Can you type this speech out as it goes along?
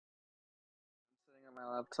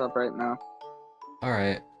my laptop right now.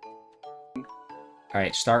 Alright.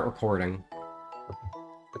 Alright, start recording.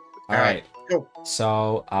 Alright, go.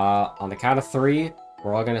 So, on the count of 3,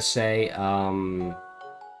 we're all gonna say, actually,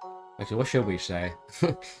 what should we say?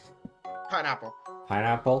 Pineapple.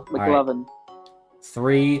 Pineapple? Alright. McLovin.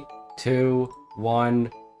 3, 2,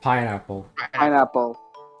 1, pineapple. Pineapple.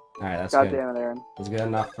 Alright, that's God good. damn it, Aaron. That's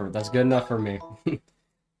good enough for me.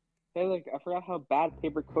 Hey, look, I forgot how bad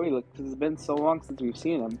Paper Cody looked because it's been so long since we've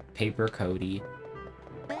seen him. Paper Cody.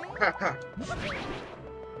 I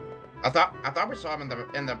thought we saw him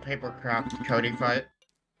in the papercraft Cody fight.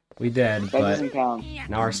 We did, That but doesn't count.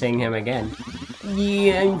 now we're seeing him again.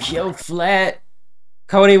 Yeah, I'm so flat.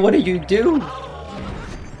 Cody, what did you do?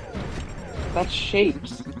 That's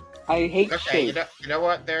shapes. I hate Okay, shapes. you know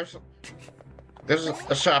what? There's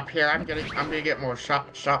a shop here. I'm gonna get more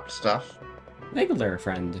shop stuff. Regular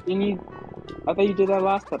friend. You need. I thought you did that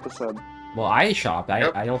last episode. Well, I shopped.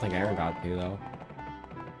 Nope. I don't think Aaron got to, though.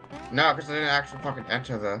 No, because I didn't actually fucking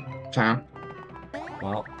enter the town.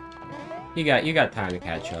 Well, you got time to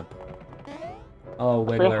catch up. Oh,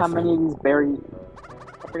 I forget Wiggler how many of friend. these berries.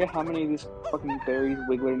 I forget how many of these fucking berries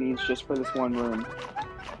Wiggler needs just for this one room.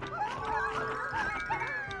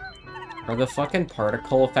 Are the fucking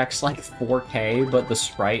particle effects like 4K, but the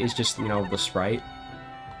sprite is just, you know, the sprite?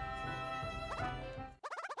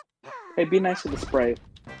 Hey, be nice to the sprite.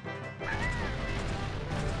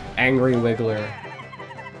 Angry Wiggler.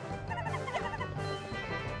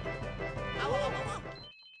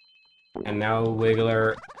 And now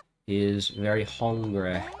Wiggler is very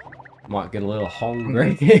hungry. Might get a little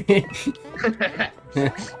hungry.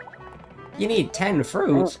 You need 10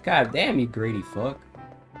 fruits? God damn, you greedy fuck.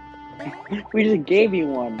 We just gave you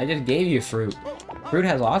one. I just gave you fruit. Fruit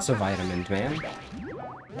has lots of vitamins, man.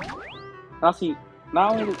 Now see,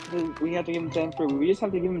 not only do we have to give him 10 fruit, we just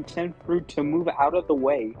have to give him 10 fruit to move out of the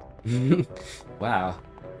way. Wow.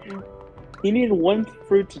 He needed 1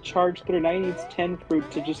 fruit to charge through, now he needs 10 fruit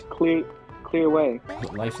to just clear away.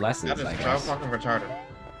 Life lessons, That I is so guess. fucking retarded.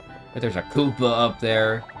 But there's a Koopa up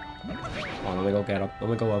there. Oh, let me go get up. Let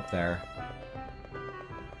me go up there.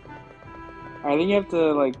 I think you have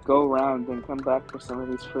to, like, go around and come back for some of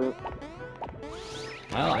these fruit.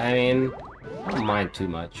 Well, I mean, I don't mind too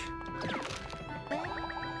much.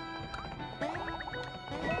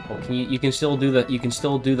 Oh, you can still do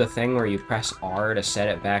the thing where you press R to set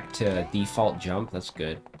it back to default jump. That's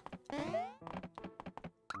good.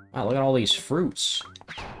 Wow, look at all these fruits.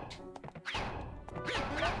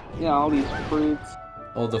 Yeah, all these fruits.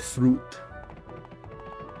 Oh, the fruit.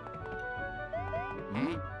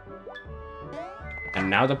 And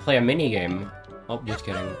now to play a minigame. Oh, just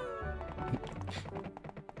kidding.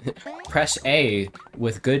 Press A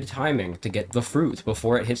with good timing to get the fruit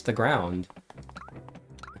before it hits the ground.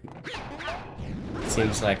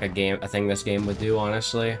 Seems like a thing this game would do,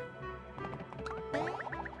 honestly.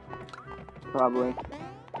 Probably.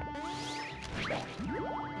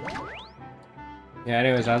 Yeah,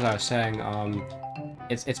 anyways, as I was saying,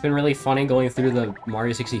 it's been really funny going through the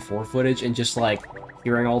Mario 64 footage and just, like,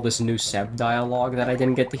 hearing all this new Seb dialogue that I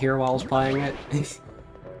didn't get to hear while I was playing it.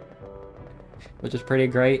 Which is pretty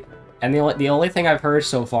great. And the only thing I've heard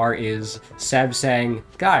so far is Seb saying,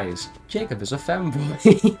 "Guys, Jacob is a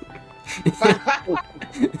femboy."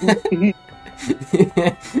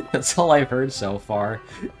 That's all I've heard so far.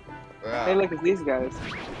 Hey, look, it's these guys.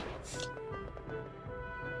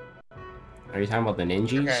 Are you talking about the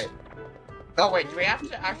ninjas? Okay. Oh wait, do we have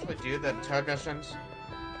to actually do the Toad missions?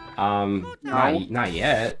 No. Not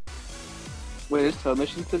yet. Wait, there's toad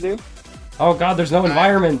missions to do? Oh god, there's no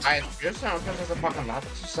environment! I just know because there's a fucking lava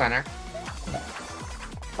center.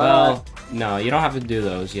 Well, no, you don't have to do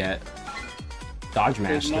those yet. Dodge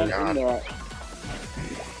There's Master. none in there.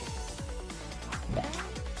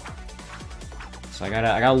 So I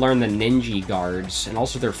gotta learn the ninja guards, and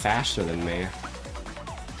also they're faster than me.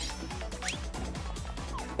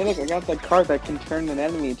 Hey, look, I got that card that can turn an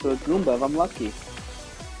enemy into a Goomba if I'm lucky.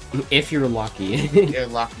 If you're lucky. You're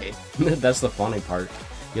lucky. That's the funny part.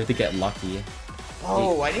 You have to get lucky.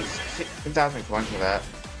 Oh, I need 6,000 coins for that.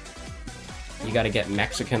 You gotta get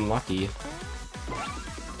Mexican lucky.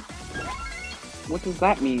 What does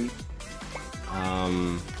that mean?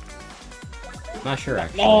 Not sure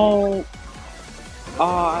actually. No! Oh,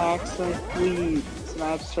 I accidentally so now I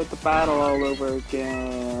have to start the battle all over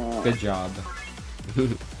again. Good job.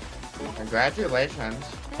 Congratulations.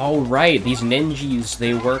 Oh right, these ninjas,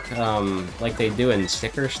 they work like they do in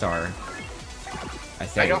Sticker Star. I I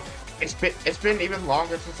think. don't. It's been even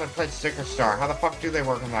longer since I played Sticker Star. How the fuck do they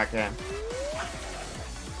work in that game?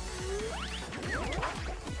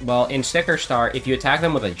 Well, in Sticker Star, if you attack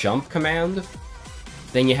them with a jump command,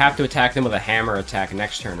 Then you have to attack them with a hammer attack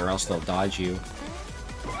next turn, or else they'll dodge you.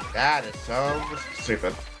 That is so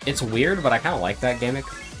stupid. It's weird, but I kind of like that gimmick.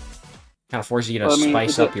 Kind of forces you to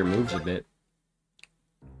spice up your moves a bit.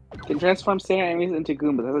 Can transform standard enemies into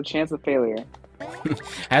Goombas. Has a chance of failure.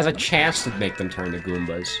 Has a chance to make them turn to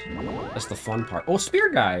Goombas. That's the fun part. Oh, Spear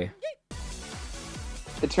Guy!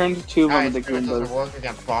 It turns 2 of them into It doesn't Goombas. work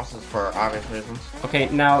against bosses for obvious reasons. Okay,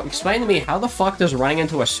 now explain to me, how the fuck does running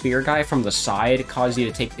into a Spear Guy from the side cause you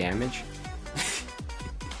to take damage?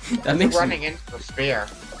 That makes running into the spear.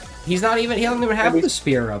 he doesn't even have the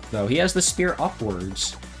spear up, though. He has the spear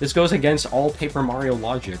upwards. This goes against all Paper Mario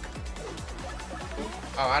logic.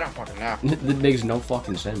 Oh, I don't fucking know. That makes no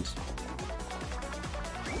fucking sense.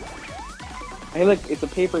 Hey, look, it's a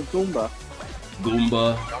paper Goomba.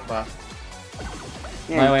 Goomba. Goomba.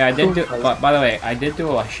 Yeah, by the way, I did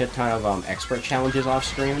do a shit ton of expert challenges off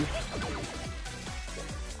screen.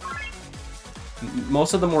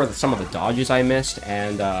 Most of them were some of the dodges I missed,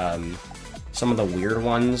 and some of the weird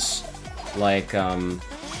ones, like oh,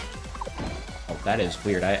 that is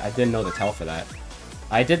weird. I didn't know the tell for that.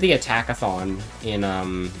 I did the attack-a-thon in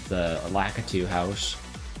the Lakitu house.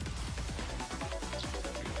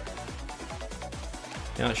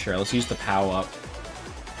 Not sure. Let's use the POW up.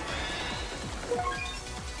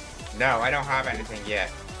 No, I don't have anything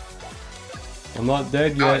yet. I'm not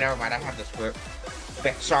dead Oh, yet. never mind. I have this group.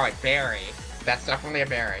 Sorry, berry. That's definitely a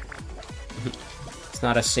berry. It's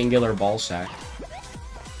not a singular ball sack.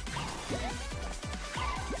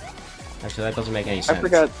 Actually, that doesn't make any sense. I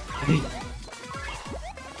forgot.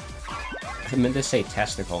 I meant to say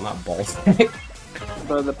testicle, not ball sack.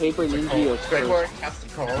 But the paper ninja is Squidward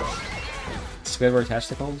testicles. Squidward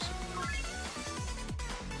testicles?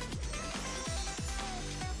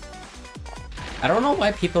 I don't know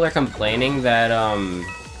why people are complaining that,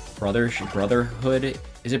 Brotherhood...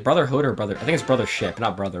 Is it Brotherhood or Brother... I think it's Brothership,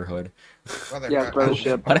 not Brotherhood. Yeah,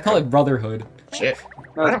 Brothership. Why'd I call it Brotherhood? Shit.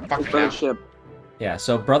 No, I don't it's fucking know. Brothership. Yeah,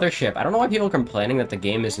 so Brothership. I don't know why people are complaining that the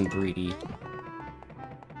game is in 3D.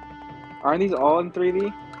 Aren't these all in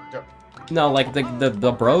 3D? No, like,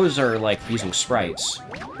 the bros are, like, using sprites,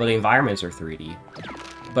 but the environments are 3D.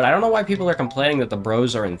 But I don't know why people are complaining that the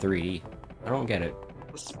bros are in 3D. I don't get it.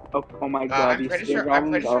 Oh my god, I'm these pretty skin sure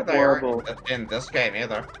goblins are they horrible. aren't in this game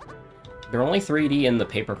either. They're only 3D in the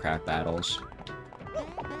papercraft battles.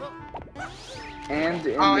 And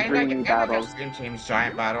in Oh, the and I Dreamy guess battles. Dream Team's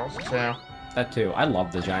giant battles too. That too. I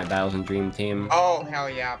love the giant battles in Dream Team. Oh hell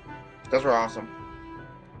yeah, those were awesome.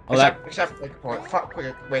 Oh, that... Except Wakeport. Fuck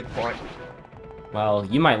Wakeport. Well,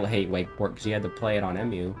 you might hate Wakeport because you had to play it on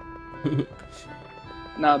MU.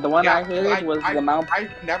 No, the one Yeah, I hated was the Mount... I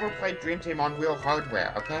never played Dream Team on real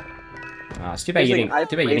hardware, okay? It's too bad you didn't.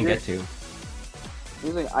 Too bad you didn't get to.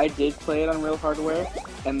 I did play it on real hardware,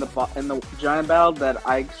 and the giant battle that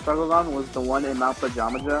I struggled on was the one in Mount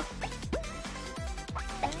Pajamaja.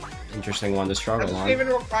 Interesting one to It struggle doesn't on. even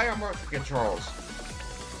require motion controls.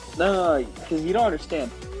 No, because you don't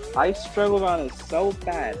understand. I struggled on it so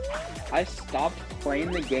bad, I stopped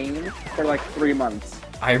playing the game for like 3 months.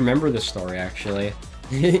 I remember this story actually.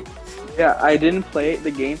 Yeah, I didn't play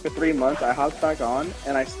the game for 3 months. I hopped back on,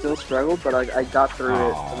 and I still struggled, but I got through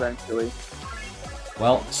it eventually.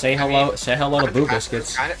 Well, say hello to Boo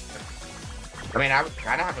Biscuits. I mean, I would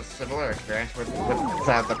kind of have a similar experience with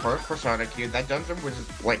the first Persona Q. That dungeon was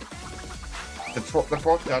like, the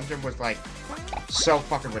fourth dungeon was like so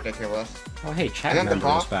fucking ridiculous. Oh hey, chat And then the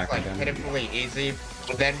members boss back was like again. pitifully easy.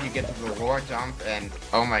 But then you get to the lore jump, and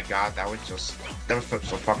oh my god, that was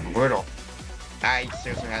so fucking brutal. I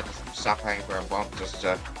seriously had to stop playing for a bump just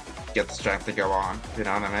to get the strength to go on. You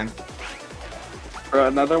know what I mean?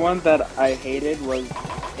 Another one that I hated was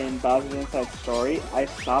in Bowser's Inside Story. I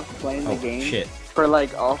stopped playing the game Shit. for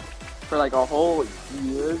like a whole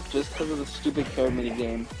year just because of the stupid carrot mini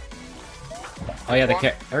game. Oh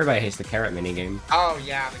yeah, everybody hates the carrot minigame. Oh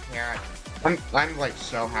yeah, the carrot. I'm like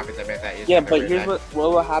so happy they made that easy. Yeah, but here's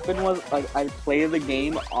what happened was, like, I played the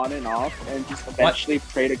game on and off and just eventually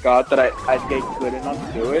pray to God that I'd get good enough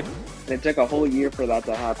to do it. And it took a whole year for that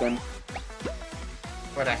to happen.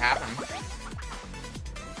 But it happened.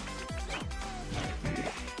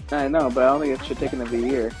 I know, but I don't think it should take another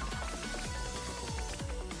year.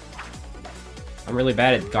 I'm really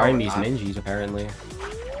bad at guarding these ninjas apparently.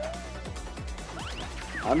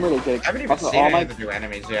 I'm really good. I haven't even seen any of the new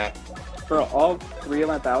enemies yet. For all 3 of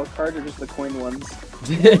my battle cards are just the coin ones.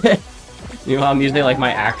 You know, I'm using like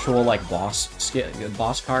my actual like boss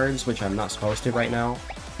cards, which I'm not supposed to right now.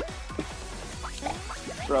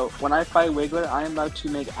 Bro, when I fight Wiggler, I am about to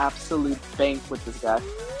make absolute bank with this guy.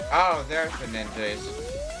 Oh, there's the ninjas.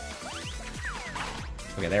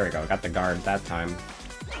 Okay, there we go. Got the guard that time.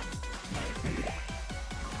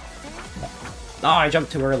 Oh, I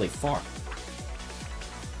jumped too early. Fuck.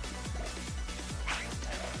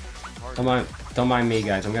 Don't mind me,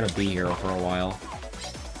 guys. I'm gonna be here for a while.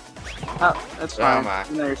 Oh, that's fine.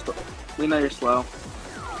 We know you're slow.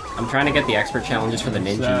 I'm trying to get the expert challenges for the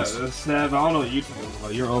ninjas. Seb, I don't know what you're talking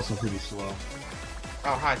about. You're also pretty slow.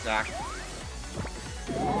 Oh, hi, Zach.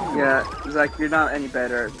 Yeah, Zach, you're not any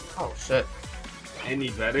better. Oh, shit. Any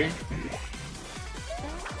better?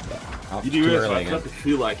 Oh, You do realize I fucking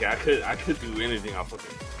feel like I could do anything. I'll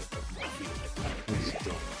fucking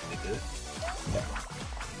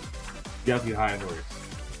you got the high horse.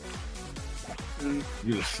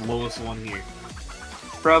 You're the slowest one here.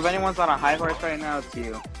 Bro, if anyone's on a high horse right now, it's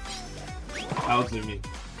you. How's it me?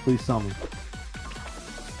 Please tell me.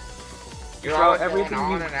 You're Bro, always everything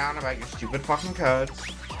going on and on about your stupid fucking codes.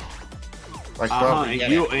 Like,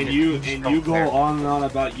 and you go on and on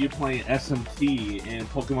about you playing SMT and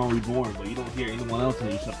Pokemon Reborn, but you don't hear anyone else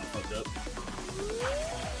and you shut the fuck up.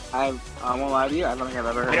 I won't lie to you, I don't think I've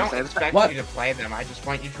ever heard I don't you say expect What? you to play them. I just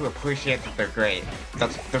want you to appreciate that they're great.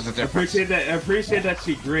 There's a difference. I appreciate that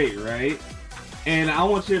she's great, right? And I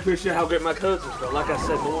want you to appreciate how great my cousins, but like I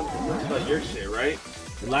said, no one complains about your shit, right?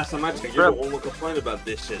 The last time I checked, you're the only one complaining about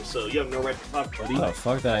this shit, so you have no right to talk, buddy. Oh,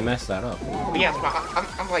 fuck that, I messed that up. Yes, but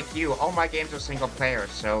I'm like you. All my games are single player,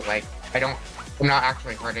 so like I'm not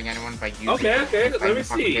actually hurting anyone by using. Okay, let me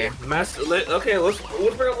see. Game. Let's bring up a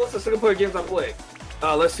list of single player games I play.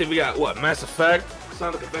 Let's see, we got what? Mass Effect,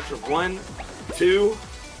 Sonic Adventure 1, 2.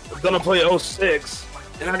 I'm gonna play 06,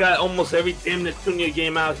 and I got almost every damn Neptunia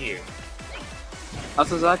game out here.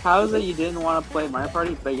 Also, Zach, how is it you didn't want to play Mario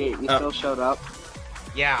Party, but yet you still showed up?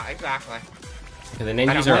 Yeah, exactly. The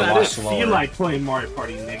ninjas are a I lot just slower. feel like playing Mario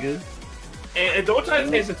Party, nigga. And don't try to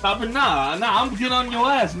change the topic. Nah, I'm good on your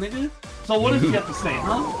ass, nigga. So what does he have to say,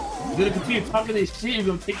 huh? You're gonna continue talking this shit, you're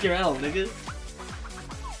gonna take your L, nigga.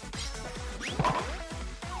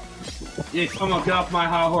 Yeah, come on, get off my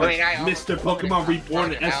high horse, Mr. Pokemon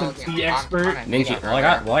Reborn, SMT expert. Ninja. Well,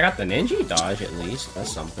 I got the ninja dodge at least.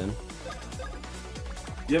 That's something.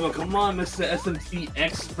 Yeah, but come on, Mr. SMT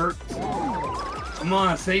expert. Come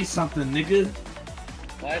on, say something, nigga.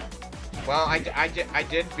 What? Well, I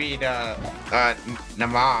did beat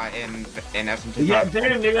Nama in SMT. Yeah,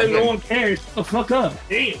 damn, nigga, no one cares. Shut the fuck up.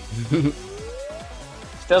 Damn.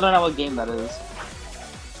 Still don't know what game that is.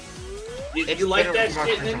 You like that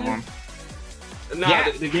shit, nigga? Nah,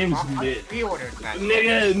 yeah, the game's lit. Pre-ordered that.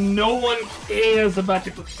 Nigga, no one cares about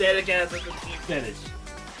your pathetic ass SMT fetish.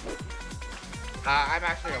 I'm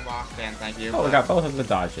actually a Lost fan, thank you. Oh, we got both of the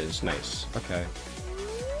dodges. Nice. Okay.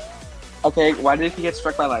 Okay, why did he get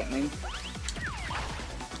struck by lightning?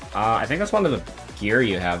 I think that's one of the gear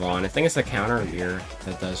you have on. I think it's the counter gear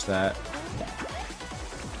that does that.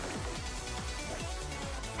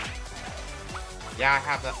 Yeah, I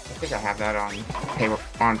have that. I think I have that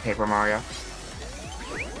on Paper Mario.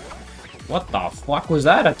 What the fuck was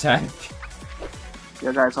that attack?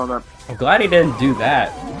 Yeah, guys, hold up. I'm glad he didn't do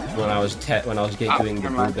that when I was doing the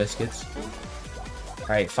blue biscuits.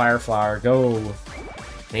 Alright, Fire Flower, go!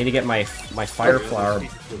 I need to get my Fire Flower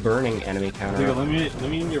burning enemy counter. Dude, let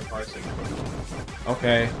me in your parsing.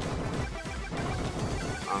 Okay.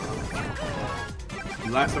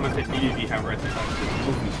 Last time I said DDV have right there,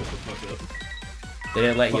 shut the fuck up. Did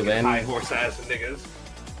it let you in? High horse ass niggas.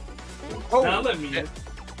 Oh, now let me in.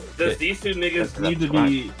 Does these two niggas need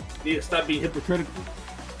to stop being hypocritical?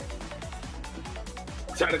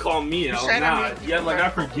 Trying to call me out. Nah, yeah, like I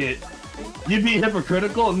forget. You be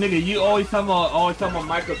hypocritical, nigga. You always talking about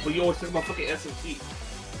Michael, but you always talking about fucking SMT.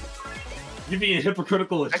 You being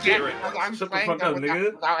hypocritical as shit right now. Shut the fuck up,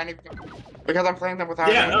 nigga. Because I'm playing them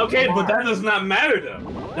without. Yeah, okay, but that does not matter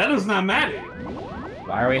though. That does not matter.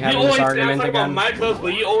 Why are we having this argument again? You always talk about Michaels,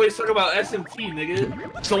 but you always talk about SMT,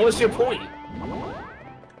 nigga. So what's your point?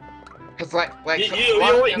 It's like you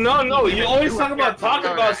always talk about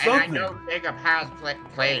something. And I know Jacob has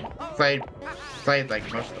played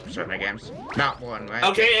like most of the certain games, not one, right?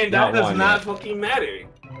 Okay, and that does not fucking matter.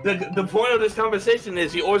 The point of this conversation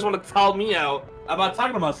is you always want to call me out about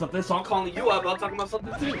talking about something, so I'm calling you out about talking about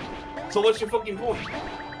something too. So what's your fucking point?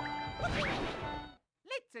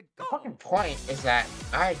 The fucking point is that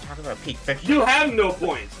I talk about peak fiction. You have no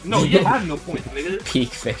points. No, you have no points, nigga. Peak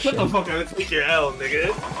fiction. Shut the fuck up and take your L,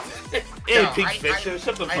 nigga. And peak fiction.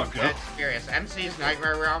 Shut the fuck up. I'm serious. MC's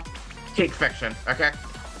Nightmare Realm, peak fiction. Okay.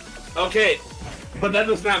 Okay, but that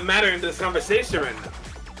does not matter in this conversation right now.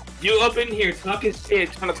 You up in here talking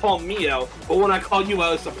shit, trying to call me out, but when I call you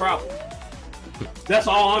out, it's a problem. That's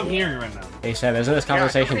all I'm hearing right now. Hey, Seb, isn't this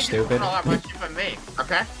conversation stupid? All that much for me,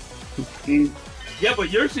 okay? Yeah,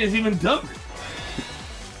 but your shit is even dumber.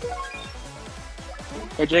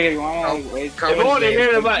 Hey, Jacob, you wanna like wait? If I want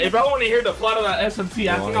to hear the plot of that SMT,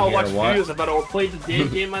 I think I'll watch videos about it or play the damn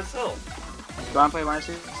game myself. Do you wanna play Mario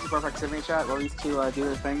Super Proximity Chat while these two do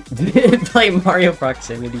their thing? Play Mario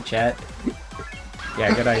Proximity Chat.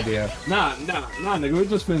 Yeah, good idea. Nah, nigga, we're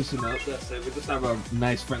just finishing up. That's it. We just have a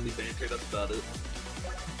nice friendly banter. That's about it.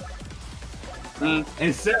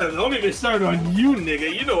 And Seth, don't even start on you,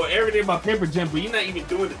 nigga. You know everything about Paper Jam, but you're not even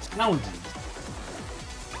doing the challenges.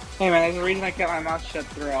 Hey man, there's a reason I kept my mouth shut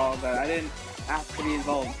through all of that. I didn't ask to be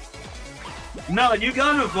involved. No, you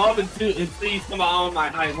got involved until you come out on my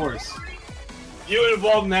high horse. You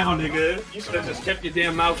involved now, nigga. You should have just kept your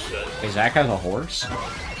damn mouth shut. Hey, Zach has a horse?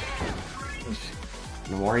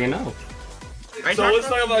 The more you know. So let's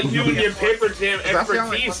talk about you and your Paper Jam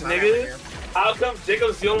expertise, nigga. How come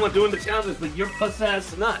Jacob's the only one doing the challenges, but you're puss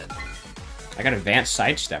ass not? I got advanced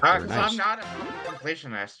sidestep. Because Nice. I'm not a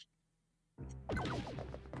completionist.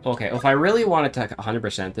 Okay, if I really wanted to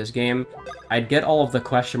 100% this game, I'd get all of the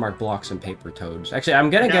question mark blocks and paper toads. Actually, I'm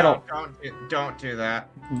gonna get all. Don't do that.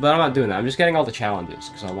 But I'm not doing that. I'm just getting all the challenges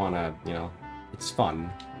because I wanna, you know, it's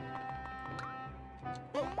fun.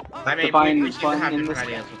 I mean, we should have different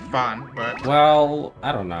ideas with fun, but... Well,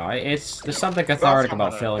 I don't know. There's something cathartic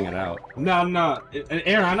about filling it out. No.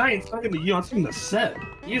 Aaron, I'm not even talking to you. I'm talking to Seth.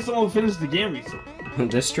 He's the one who finished the game recently.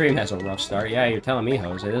 This stream has a rough start. Yeah, you're telling me,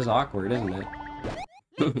 Jose. It is awkward, isn't it?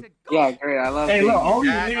 Yeah, great. I love. Hey, look, all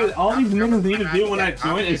these niggas need to do when I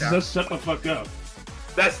join is just shut the fuck up.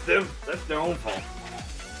 That's them. That's their own fault.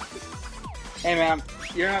 Hey man,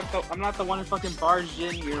 I'm not the one who fucking barged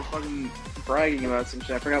in. You're fucking bragging about some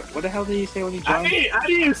shit. I forgot. What the hell did you say when you joined? I didn't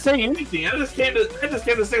even say anything. I just came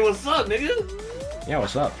to say what's up, nigga. Yeah,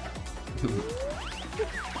 what's up?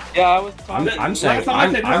 Yeah, I was talking. I'm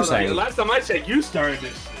saying. Last time I checked, you started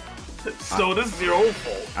this shit. So this is your own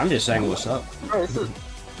fault. I'm just saying what's up.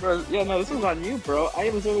 Bro, yeah, no, this was on you, bro. I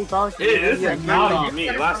was only talking. This is not on me.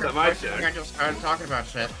 Last time I checked. I just started talking about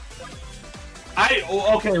shit.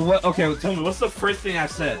 Okay, tell me, what's the first thing I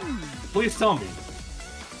said? Please tell me.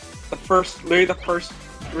 Literally the first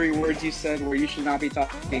 3 words you said were you should not be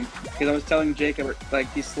talking. Because I was telling Jacob,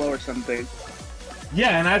 like, he's slow or something.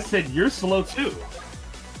 Yeah, and I said, you're slow too.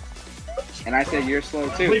 And I said, you're slow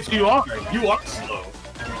too. Which you are. You are slow.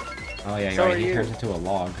 Oh yeah, So right. He you. turns into a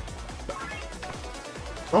log.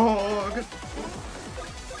 Oh, good.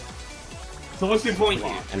 So what's your point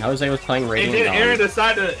here? And Jose was playing Radiant And then Aaron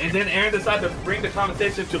Dawn. decided to bring the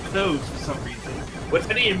conversation to close for some reason. Which I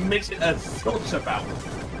didn't even mention a source about.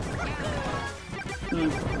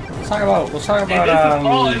 Let's talk about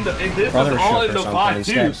And this is all in the VOD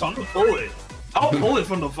too, so I'm gonna pull it. I'll pull it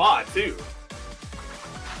from the VOD too.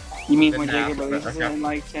 You mean when Jacob releases it in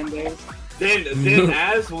like 10 days?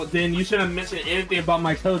 Then you shouldn't mention anything about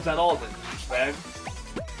my codes at all then, man.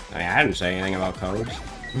 I mean, I didn't say anything about codes.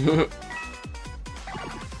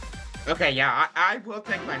 Okay, yeah, I will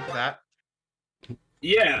take mine for that.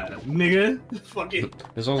 Yeah, nigga. Fucking.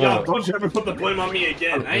 Yo, don't you ever put the blame on me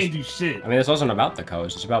again. I ain't do shit. I mean, this wasn't about the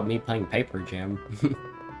codes. It's about me playing Paper Jam.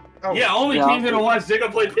 Oh, yeah, only came here to watch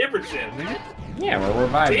Jacob play Paper Jam, nigga. Yeah, we're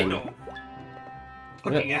vibing. Damn.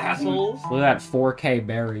 Fucking assholes. Look at that 4K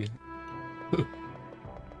berry.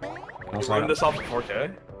 Run this off of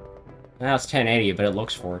 4K? Now it's 1080, but it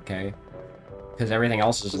looks 4K. Because everything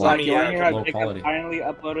else is Like, low Jacob quality. finally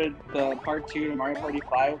uploaded the part 2 to Mario Party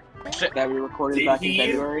 5 that we recorded back in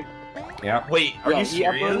February. Yeah. Wait, are you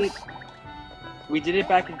serious? We did it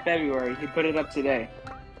back in February. He put it up today.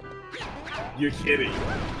 You're kidding.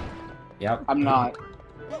 Yep. I'm not.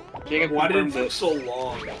 Jacob, why did it take so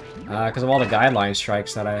long? Because of all the guideline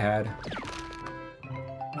strikes that I had.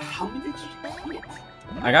 How many did you get?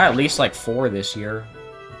 I got at least like 4 this year.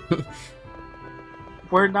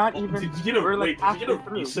 We're not even. Did you get a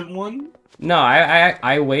recent one? No,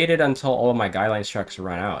 I waited until all of my guideline strikes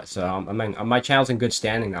run out. So I mean, my channel's in good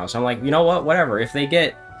standing now. So I'm like, you know what? Whatever. If they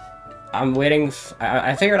get, I'm waiting.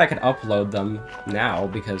 I figured I could upload them now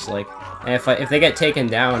because like, if they get taken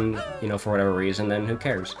down, you know, for whatever reason, then who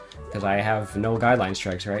cares? Because I have no guideline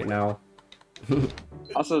strikes right now.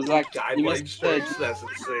 Also, Zach, guideline strikes. That's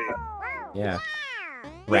insane. Yeah.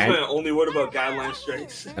 That's my only word about guideline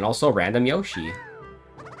strikes. And also random Yoshi.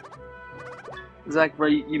 Zach, bro,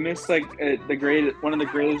 you missed like one of the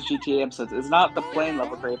greatest GTA episodes. It's not the plane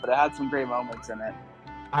level great, but it had some great moments in it.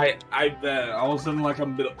 I bet. I was in like a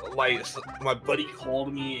bit like my buddy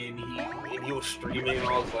called me and he was streaming and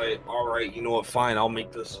I was like, all right, you know what? Fine, I'll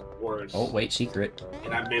make this worse. Oh wait, secret.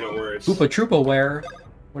 And I made it worse. Koopa Troopa wear.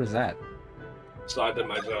 What is that? So I did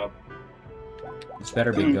my job. It's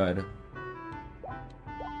better be good.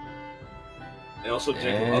 And also,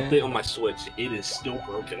 Jacob, update on my Switch. It is still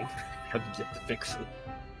broken. had to get to fix it.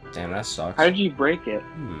 Damn, that sucks. How did you break it?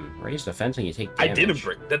 Raise defense when you take I damage. didn't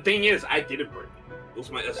break. The thing is, I didn't break it. It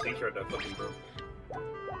was my SD card that fucking broke.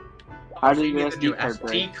 How did You your need a new SD card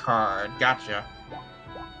break? SD card. Gotcha.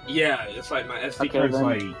 Yeah, it's like my SD Okay, card's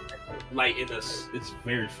then. like in this. It's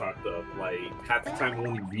very fucked up. Like half the time I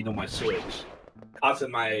only read on my Switch.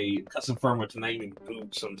 Causing my custom firmware to not even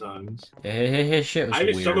boot sometimes. His shit was I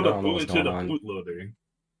even weird. struggle I to don't know boot what's into going the on. bootloader.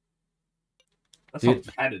 That's Dude.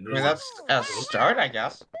 how bad it I mean, is. that's a start, I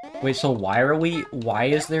guess. Wait, so why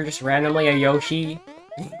is there just randomly a Yoshi?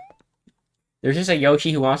 There's just a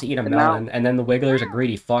Yoshi who wants to eat a And melon, now- and then the Wiggler's a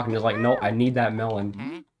greedy fuck and is like, no, I need that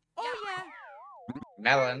melon.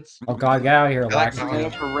 Melons. Oh god, get out of here, I like Lex. So we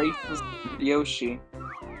have to race this Yoshi.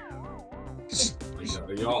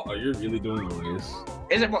 Are you really doing the race?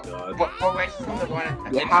 Is it what race is the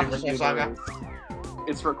one You in have Super to Soul do Saga? this.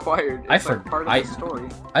 It's required. I It's like for- part of I- the story.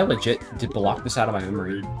 I legit did block this out of my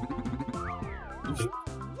memory.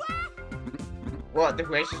 What, the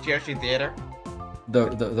race is Yoshi Theater? The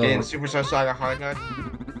In Super Soul Saga Hard Mode?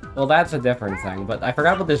 well, that's a different thing, but I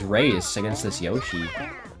forgot about this race against this Yoshi.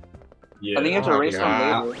 Yeah. I think it's Oh a my race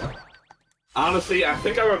God. on later. Honestly, I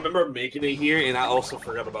think I remember making it here, and I also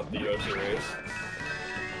forgot about the Yoshi race.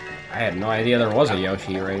 I had no idea there was a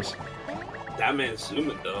Yoshi race. That man's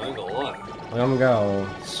zooming though, I ain't gonna lie. Let him go.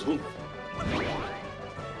 Zooming.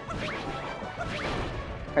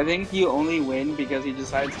 I think you only win because he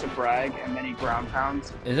decides to brag and then he ground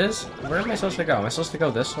pounds. Is this... Where am I supposed to go? Am I supposed to go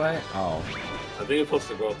this way? Oh. I think it's supposed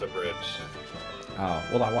to go up the bridge. Oh.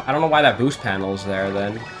 Well, I don't know why that boost panel is there,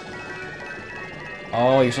 then.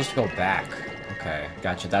 Oh, you're supposed to go back. Okay,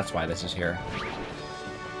 gotcha. That's why this is here.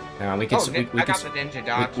 Hang on, we can... Oh, I got the ninja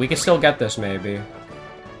dodge. we can still get this, maybe.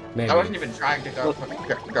 Maybe. I wasn't even trying to go for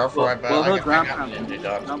it, but Well, I he'll got ground the pound. ninja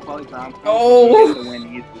dodge. Don't probably ground pound. Oh! He gets the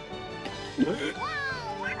win easy.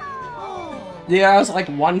 Yeah, I was like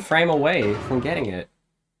one frame away from getting it.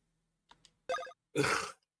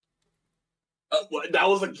 What, that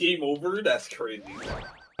was a game over? That's crazy.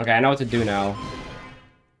 Okay, I know what to do now.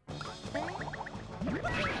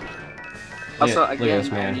 Also, Look at again, this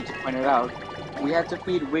I man. need to point it out. We had to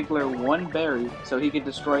feed Wiggler 1 berry so he could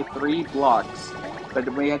destroy 3 blocks, but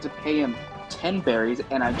we had to pay him 10 berries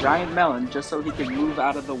and a giant melon just so he could move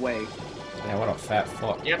out of the way. Yeah, what a fat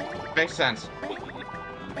fuck. Yep, makes sense.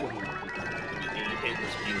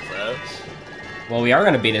 Well, we are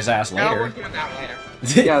gonna beat his ass No, we're later. doing that later.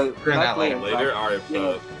 Yeah, Doing that that's later. later. Later? Alright,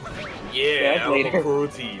 Yeah. yeah, that's I'm later. a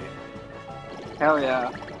protein. Hell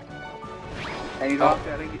yeah. And he's Oh.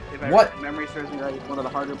 also, I think, if What? my memory serves me right, one of the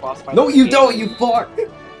harder boss fights. No, in the you game. don't, you fuck!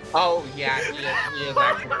 Oh, yeah, he is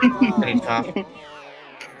actually pretty tough.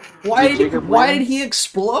 Why Did did Jacob why win? did he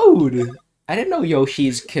explode? I didn't know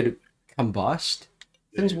Yoshi's could combust.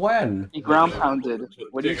 Since when? He ground pounded.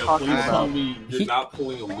 What are you Jacob, talking please tell about? me you're He- not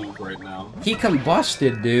pulling a loop right now. He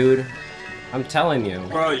combusted, dude. I'm telling you.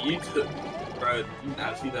 Bro, bro, you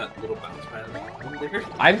not see that little bounce pad over there?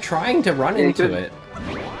 I'm trying to run Yeah, he into could- it.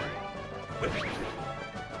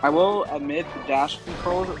 I will admit, the dash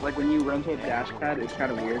controls, like when you run to a dash pad, it's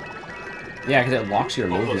kind of weird. Yeah, because it locks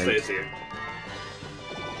your Almost movement. stays here.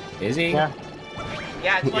 Is he? Yeah.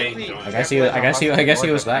 Yeah, it's Yeah, like he the... joined. I guess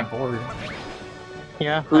he was that bored.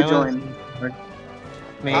 Yeah. Who I was- joined?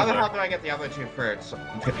 Me. How the hell do I get the other 2 fruits?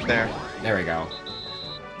 There. There we go.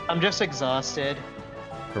 I'm just exhausted.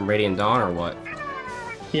 From Radiant Dawn or what?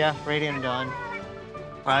 Yeah, Radiant Dawn.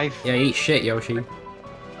 I Yeah, eat shit, Yoshi.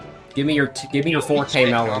 Give me your 4K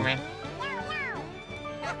melon.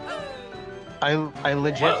 I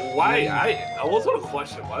legit. Why? I was on a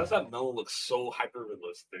question. Why does that melon look so hyper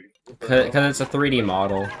realistic? Because it's a 3D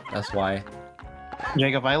model. That's why.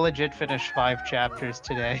 Jacob, I legit finished 5 chapters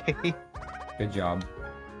today. Good job.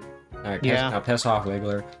 Alright, Yeah. now piss off,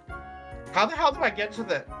 Wiggler. How the hell do I get to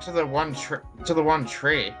the one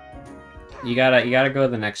tree? You gotta go to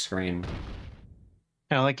the next screen.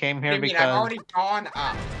 I only came What here do you mean? because I've already gone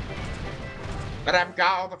up. But I've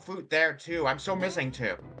got all the fruit there too. I'm still missing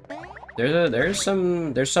 2. There's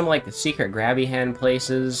some like secret grabby hand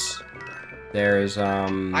places. There's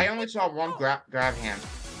I only saw one grab hand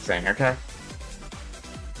thing, okay?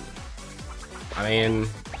 I mean,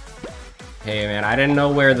 hey man, I didn't know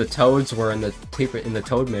where the toads were in the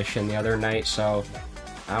toad mission the other night, so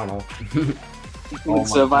I don't know. Oh my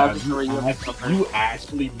Survive God, the 3 you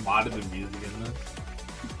actually modded the music in this?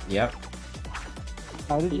 Yep.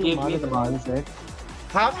 how did He you gave me mod the the music?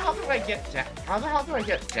 How the hell do I get down? How the hell do I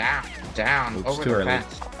get down Oops, over too the early.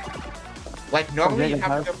 fence? Like normally you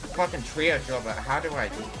Jacob, have to go fucking trio drill, but how do I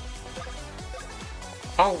do?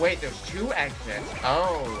 Oh wait, there's 2 exits.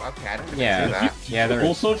 Oh, okay, I didn't even Yeah. see that. Yeah, They there is.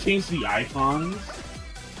 also changed the icons.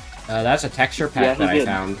 That's a texture pack Yeah, that he I did.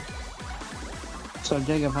 found. So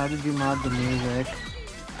Jacob, how did you mod the music?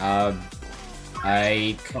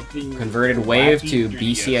 I Something converted Wave wacky to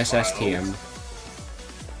 3DS BCSSTM.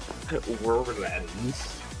 Wherever that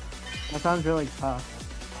is. That sounds really tough.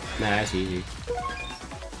 Nah, that's easy.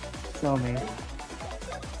 Show me.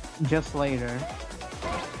 Just later.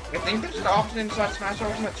 I think there's an option inside Smash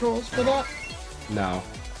Ultimate Tools for that. No.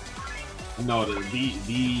 No, the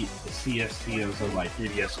CSTMs are like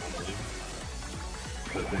 3DS only.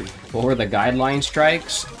 What were the guideline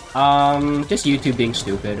strikes? Just YouTube being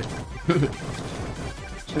stupid.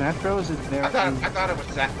 Smash Bros is very. I thought it was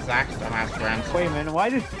Zach's dumbass friends. Wait a minute, why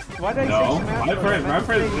did I No, say Smash my Bros? friend I meant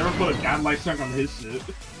to say- never put a godlike strike on his shit.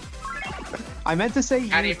 I meant to say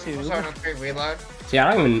How do you YouTube. Persona 3 Reload? See,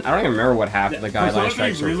 I don't even remember what half of the Persona guideline 3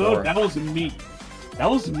 strikes were Reload, for. that was me. That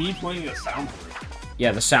was me playing a soundboard.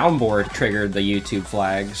 Yeah, the soundboard triggered the YouTube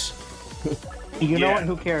flags. You know Yeah. what?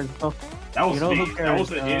 Who cares? Both, That was You know me. who That was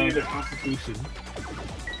cares, the idiot of Constitution.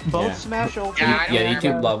 Yeah. Smash Ultimate Yeah, I Yeah, don't YouTube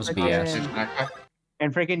remember. loves BS.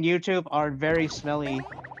 and freaking YouTube are very smelly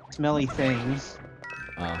things.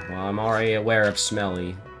 Well, I'm already aware of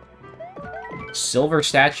Smelly. Silver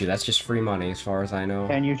statue, that's just free money as far as I know.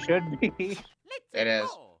 And you should be. It is.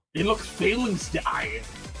 It looks Phelan's die.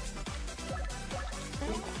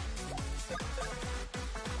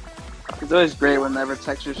 It's always great whenever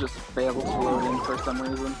textures just fail to load in for some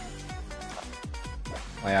reason.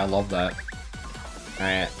 Oh yeah, I love that.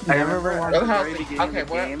 Alright, I remember Where at the the hell's very the, beginning okay, of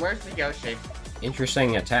the game. where's the Yoshi?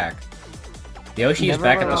 interesting attack. Yoshi is Never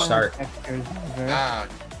back at the rely on start. textures, ever. Oh,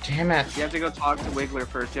 damn it. You have to go talk to Wiggler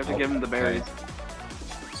first. You have to Oh, give him the berries.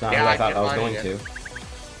 It's not Yeah, who I I thought get I was why going you to.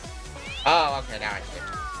 Oh, okay, now I see.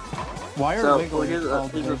 Why are So Wigglers here's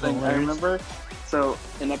called the thing. I Wigglers? remember. So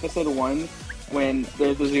in episode 1, when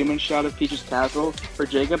there's the zoom-in shot of Peach's castle, for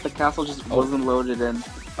Jacob, the castle just wasn't loaded in.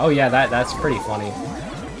 Oh yeah, that's pretty funny.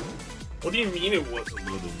 What do you mean it wasn't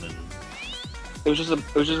loaded in? It was just a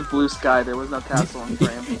blue sky. There was no castle in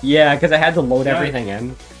frame. Yeah, because I had to load Yeah. everything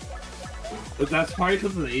in. But that's probably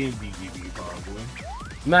because of the A and B DB, probably.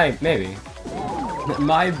 Maybe.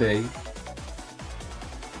 Might be.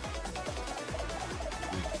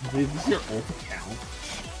 Is this your ult account?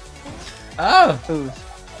 Oh! Who's?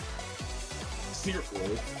 Is this your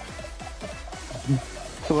ult?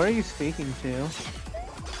 Who are you speaking to?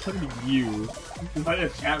 What are you? Is that a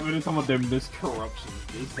chat minute talking about their miscorruption?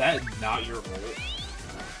 Is that not your ult?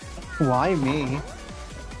 Why me?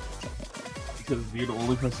 Because you're the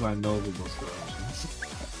only person I know with miscorruptions.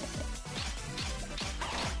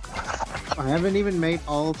 I haven't even made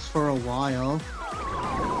alts for a while.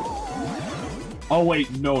 Oh wait,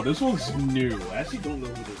 no, this one's new. I actually don't know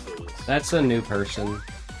who this is. That's a new person.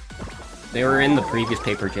 They were in the previous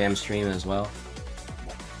Paper Jam stream as well.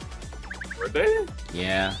 Were they?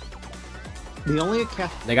 Yeah. The only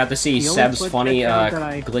account, They got to see The only Seb's Twitch funny, account that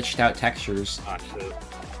I- glitched out textures. Ah, shit.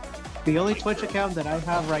 the only Twitch account that I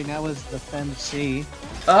have right now is the FemC.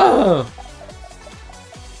 Oh!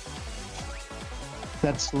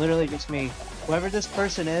 That's literally just me. Whoever this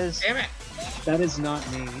person is, Damn it. that is not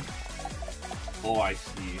me. Oh, I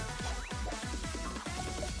see.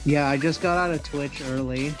 Yeah, I just got out of Twitch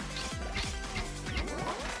early.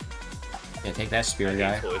 Yeah, take that spear I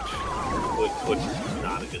guy. hate Twitch. Twitch is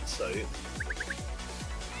not a good site.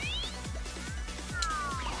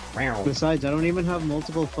 Wow. Besides, I don't even have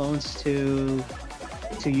multiple phones to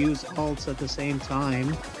use alts at the same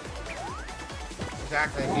time.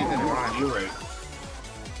 Exactly, neither do I. You're right.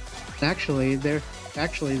 Actually,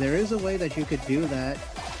 there is a way that you could do that.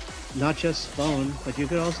 Not just phone, but you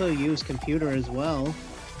could also use computer as well.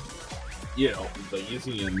 Yeah, but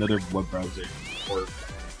using another web browser or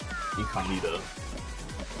incognito.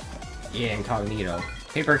 Yeah, incognito.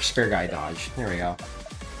 Paper spear guy dodge. There we go.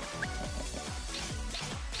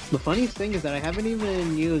 The funniest thing is that I haven't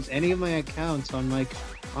even used any of my accounts on my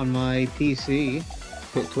PC.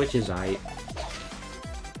 Twitch is aight.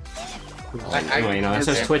 I- Oh, you know, that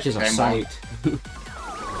says same- Twitch is a same site.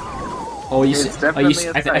 Oh, you It's s- oh, definitely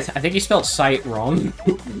you a s- I think you spelled site wrong.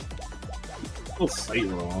 Oh, site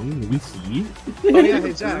wrong. Let me see. Oh yeah, hey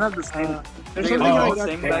Isn't Zach. that the same? There's Jacob, something oh, I the got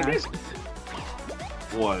same to guy- ask.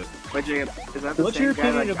 What? Wait, Jacob, is that the What's same your guy that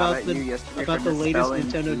opinion got about at the you yesterday about for the latest misspelling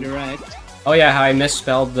Nintendo P? Direct? Oh yeah, how I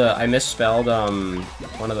misspelled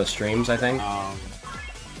one of the streams, I think.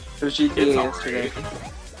 It was GTA It's yesterday.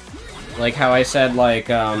 alright. Like how I said like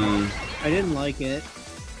I didn't like it.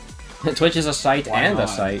 Twitch is a site Why and a not?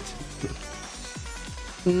 site.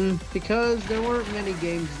 Because there weren't many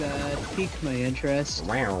games that piqued my interest.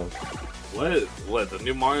 Wow. What? The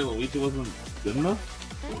new Mario and Luigi wasn't good enough?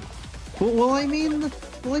 Well, I mean,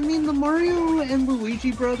 Well, I mean, the Mario and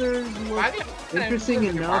Luigi brothers look interesting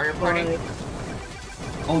enough, but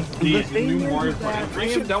Oh, the thing new is Mario that Party. I'm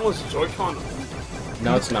pretty sure that was Joy-Con.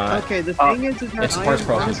 No, it's not. okay, the thing is that it's I First am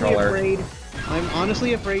Pro honestly Controller. afraid. I'm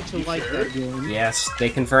honestly afraid to like sure? that game. Yes, they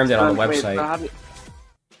confirmed it on the Wait, website. so how do-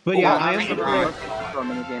 But yeah, Well, I I am mean,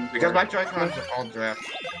 afraid. Because my Joy-Cons are all drift.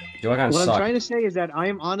 Joy-Cons What I'm suck. trying to say is that I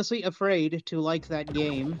am honestly afraid to like that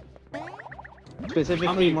game.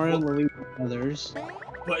 Specifically Mario and Luigi Brothers.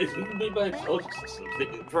 But it's even made by Intelligent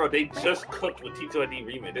Systems. Bro, they just cooked with T2ID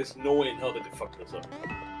remake. There's no way in hell they could fuck this up.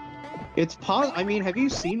 I mean, have you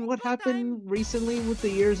seen what happened recently with the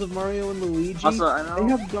years of Mario and Luigi? Also, I know.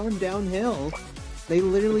 They have gone downhill. They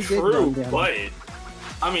literally did True, go down. but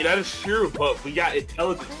I mean that is true. But we got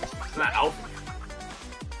Intelligent Systems. It's not Alpha.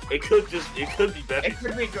 It could be better. It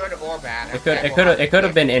could be good or bad. It could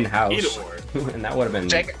have been in-house, Either or. and that would have been.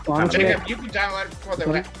 Jacob, Honestly, Jacob, you can download it for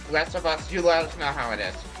the rest of us. You let us know how it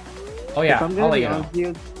is. Oh yeah, If I'm I'll gonna let be you know. honest with you,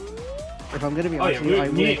 if I'm gonna be Oh honest yeah, with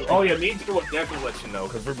you, I wish. me and Drew will definitely let you know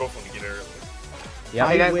because we're both gonna get it early. Yeah,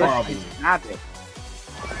 Hey guys, wish- let's have it.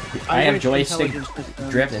 I have wish joystick Intelligent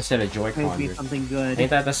Systems drift instead of Maybe Joy-Con. something good Ain't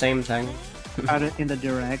that the same thing? out in the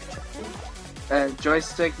direct.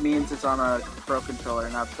 Joystick means it's on a Pro controller,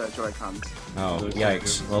 not the Joy-Cons. Oh,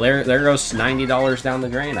 yikes. Well, there goes $90 down the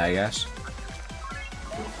drain, I guess.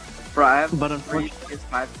 Bro, I have But three unfortunately,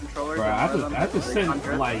 PS5 controllers. Bro, I and one of have to them is send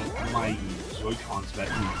 300. my Joy-Cons back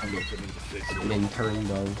to Nintendo for them to fix it.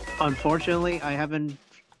 Nintendo. unfortunately, I haven't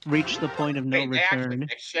reached the point of no Wait, they actually return.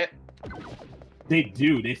 fix shit. They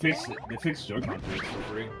do. They fixed it. They fixed Joy-Con for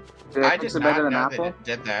free. Did I it just fix it better than know Apple? that it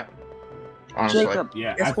did that. Honestly, Jacob,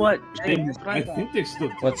 Yeah. guess what? Jacob, guess what I I got? think they still.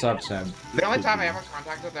 do. What's up, Seb? the only time I ever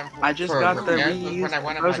contacted them for, I just for got the repairs was reused when I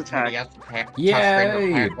went on Rose my Attack. 2DS touchscreen Yay!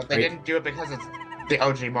 repair, but they Wait. didn't do it because it's the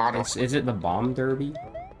OG model. Is it the Bomb Derby?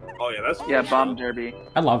 Oh yeah, that's Yeah, cool. Bomb Derby.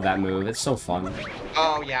 I love that move. It's so fun.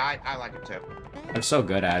 Oh yeah, I like it too. I'm so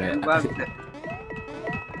good at I'm it. glad that-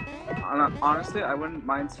 Honestly, I wouldn't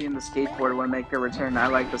mind seeing the skateboard when make a return. I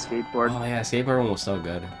like the skateboard. Oh yeah, skateboard one was so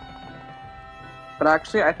good. But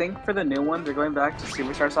actually, I think for the new one, they're going back to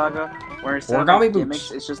Superstar Saga, where instead of Origami like, Boots.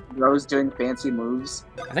 gimmicks, it's just Rose doing fancy moves.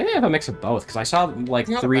 I think they have a mix of both because I saw like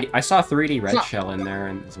Yeah. 3D. I saw 3D Red Yeah. Shell in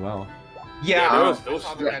there as well. Yeah, there I was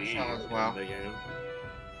saw the red 3D shell as well. in the game.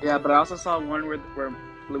 Yeah, but I also saw one where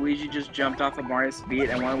Luigi just jumped off of Mario's feet,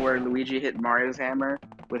 and one where Luigi hit Mario's hammer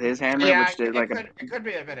with his hammer, Yeah, which did like it could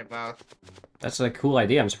be a bit of both. That's a cool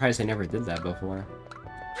idea. I'm surprised they never did that before.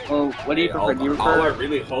 Well, what do you Yeah, prefer? Do you all I prefer?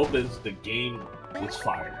 really hope is the game is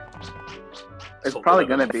fire. It's So probably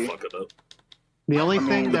good, gonna be. fuck it up. The only I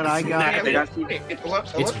thing mean, that I it's got, not- they got- It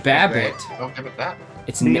looks It's pretty Babbit. great. Don't give it that.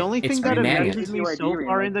 It's the na- only it's thing that bananas. amazed me UID so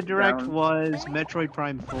far in the remake direct down. was Metroid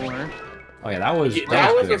Prime 4. Oh yeah, that was. Yeah, that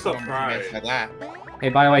that was was good. a surprise. For that. Hey,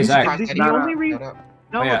 by the way, Zach. The No, no, only reason, Shut up.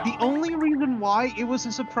 no, Oh, yeah. the only reason why it was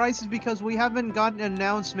a surprise is because we haven't gotten an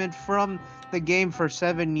announcement from the game for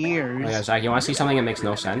 7 years. Oh, yeah, Zach, you want to see something that makes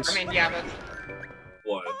no sense? I mean, yeah, that's.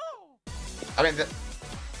 What? I mean,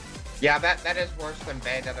 yeah, that is worse than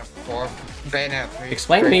Bayonetta 4. Bayonetta 3.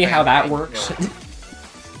 Explain to me how that works.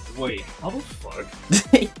 Wait, how the fuck?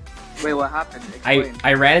 Wait, what happened? Explain.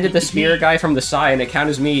 I ran into the spear guy from the side, and it counted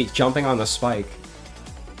as me jumping on the spike.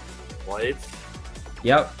 What?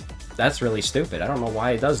 Yep, that's really stupid. I don't know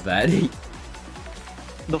why it does that.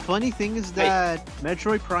 The funny thing is that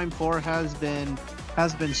Metroid Prime 4 has been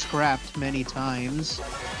scrapped many times.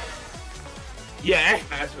 Yeah, it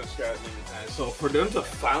has been scrapped many times. So for them to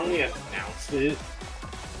finally announce it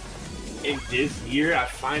in this year, I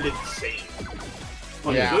find it insane.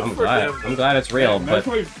 Like, Yeah, good I'm for glad. them. I'm glad it's real, Yeah, but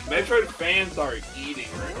Metroid fans are eating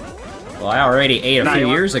right now. well, I already ate a Nah, few you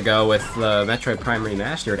want- years ago with Metroid Prime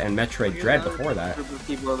Remastered and Metroid You Dread know, before that. group of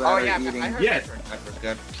people that Oh are yeah, but eating. I heard Yeah. that was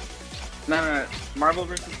good. No. Marvel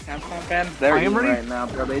vs. Capcom fans, they're I am eating ready- right now,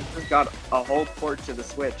 bro. They just got a whole port to the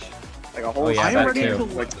Switch. Like a whole Oh, yeah, I am that ready too. to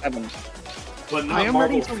like 7. But not I am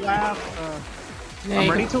Marvel ready to fans. laugh. I'm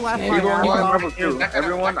ready to laugh Hey, my everyone ass want off Marvel if- too.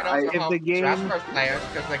 Everyone, that could I- also if help the game- Transverse players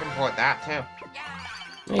because they can port that too.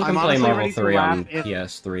 You can I'm play honestly Marvel ready to 3 on laugh if-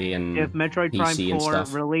 PS3 and if Metroid Prime PC and 4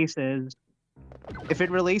 stuff. releases. If it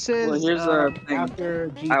releases Well, here's the thing. after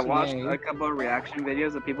GTA, I watched a couple of reaction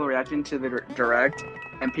videos of people reacting to the direct,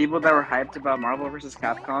 and people that were hyped about Marvel vs.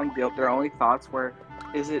 Capcom, their only thoughts were,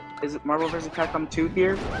 "Is it Marvel vs. Capcom 2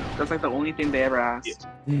 here?" That's like the only thing they ever asked.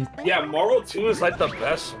 Yeah, Marvel 2 is like the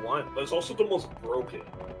best one, but it's also the most broken.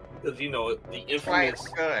 Because, you know, the That's why infamous... it's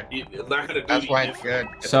good. You learn how to do That's the why it's infamous-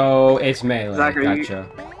 good. So it's melee. Zach, are you- Gotcha.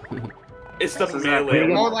 It's the So Zach, melee. are you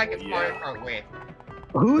More gonna- like it's yeah. Mario Kart Wii.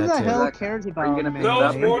 who That's the it. hell Zach, cares are you about gonna Melee? pick No,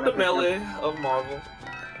 it's Zach? more the melee of Marvel.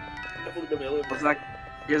 Definitely the melee of What's Marvel.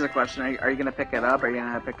 Here's a question: Are you gonna pick it up? Are you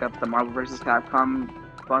gonna pick up the Marvel vs. Capcom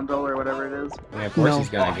bundle or whatever it is? Yeah, of course he's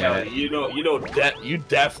gonna get it. You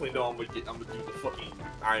definitely know I'm gonna do the fucking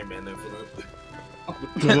Iron Man Infinite.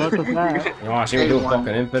 Good luck with that. You wanna see me do a fucking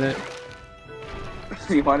Infinite?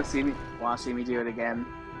 You want to see me do it again?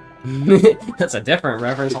 That's a different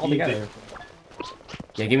reference altogether.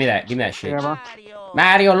 Yeah, give me that shit. Yeah,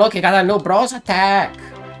 Mario, look, you got a new bros attack!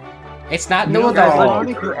 It's not new No, Guys, though!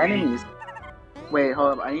 look at your enemies. Wait,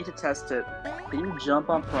 hold up. I need to test it. Can you jump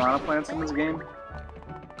on piranha plants in this game?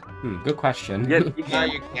 Good question. Yeah, you Yeah, can.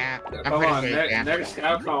 you can't. I'm Come pretty on, sure you can't. next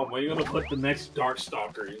Capcom, when are you gonna put the next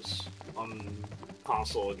Darkstalkers on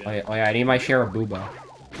console again? Oh yeah, I need my share of booba.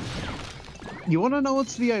 You want to know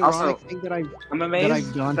what's the ironic Also, thing that I've I'm I've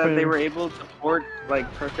amazed gone that for- they were able to port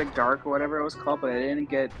like Perfect Dark or whatever it was called, but I didn't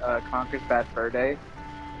get Conker's Bad Fur Day.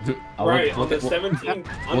 Right, on the we'll 17th.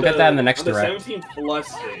 we'll get that in the next on the direct. 17th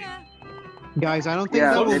plus day. Guys, I don't think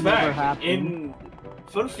Yeah, that will Fun never fact, happen.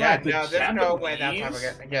 Fun Yeah, fact, no, the there's no way that's Japanese-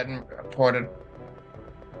 ever getting ported.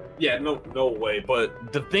 Yeah, no way.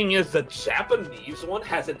 But the thing is, the Japanese one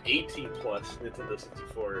has an 18 plus Nintendo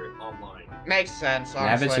 64 online. Makes sense,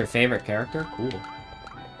 Navit's honestly. your favorite character? Cool.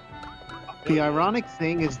 The ironic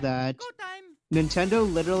thing is that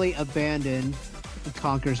Nintendo literally abandoned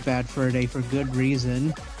Conker's Bad Fur Day for good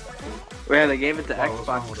reason. Yeah, they gave it to Oh, what's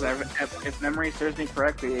wrong Xbox. with 'Cause if memory serves me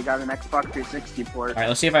correctly, it got an Xbox 360 port. Alright,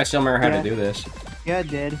 let's see if I still remember how Yeah. to do this. Yeah, it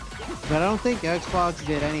did. But I don't think Xbox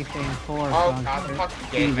did anything for Oh Conker. god, the fucking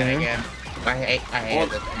game either. again. I hate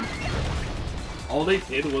this. All they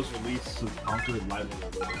did was release some Conquer Live on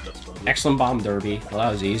the Road. That's about it. Excellent Bomb Derby. Well,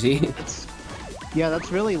 that was easy. Yeah,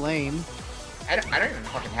 that's really lame. I don't even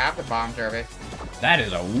fucking have the bomb derby. That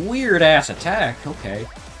is a weird ass attack. Okay.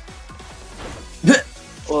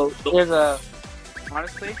 Well, here's a.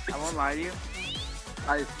 Honestly, I won't lie to you.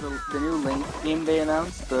 The new Link game they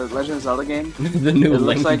announced, the Legend of Zelda game. The new It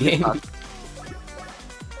looks Link like it game. sucks.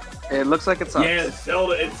 It looks like it sucks. Yeah, it's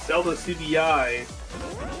Zelda CDI.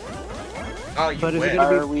 Oh, you But is it win.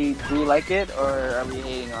 gonna Do we like it or are we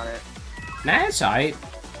hating on it? Nah, it's alright.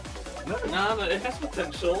 No, it has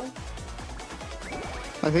potential.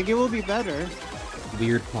 I think it will be better.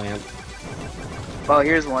 Weird plant. Well,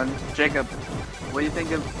 here's one. Jacob, what do you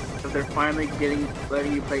think of if they're finally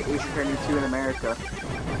letting you play Ace Attorney 2 in America?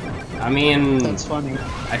 I mean, That's funny.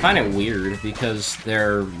 I find it weird because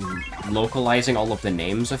they're localizing all of the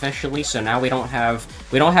names officially, so now we don't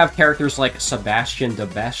have characters like Sebastian the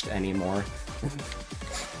Best anymore.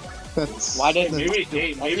 That's Why didn't- that's-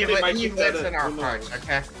 Maybe they might He keep that lives in our who knows? hearts,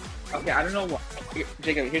 okay? Okay, I don't know what.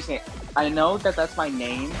 Jacob, here's the thing. I know that that's my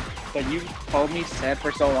name, but you've told me Seb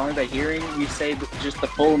for so long that hearing you say just the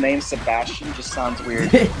full name Sebastian just sounds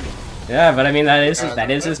weird. Yeah, but I mean that is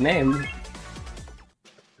his name.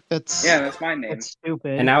 That's Yeah, that's my name. that's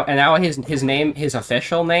stupid. And now his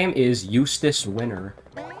official name is Eustace Winner,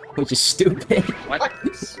 which is stupid. What?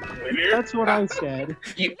 That's what I said.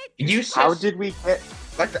 You How did we get?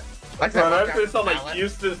 like the Bro, that fuck feels out like salad.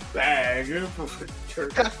 Eustace Bag.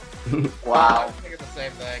 Wow. I'm thinking the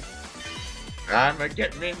same thing. I'm gonna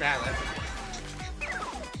get me mallet.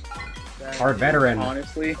 Hard veteran.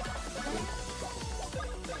 Honestly,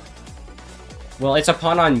 Well, it's a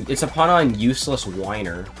pun on useless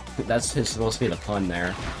whiner. That's supposed to be the pun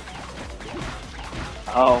there.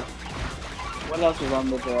 oh. What else was on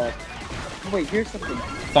the direct? Wait, here's something.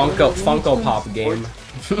 Funko Pop game.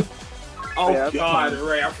 Oh Yeah, that's god, fine.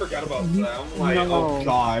 Ray, I forgot about that. I'm like, No. oh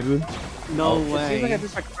god. No Oh, It way. seems like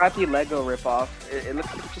just a crappy Lego ripoff. It looks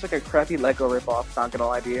just like a crappy Lego ripoff. Not gonna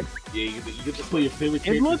lie to you. Yeah, you get to play your favorite It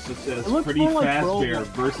character looks- such as it looks Pretty more like Fazbear Roblox.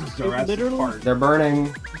 versus Jurassic literally- Park. They're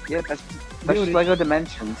burning. Yeah, that's Dude, just it- Lego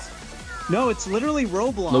Dimensions. No, it's literally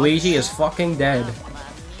Roblox. Luigi is fucking dead.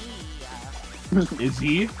 Is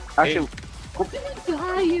he? Actually,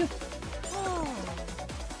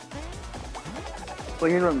 well,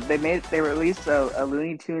 here's one. They released a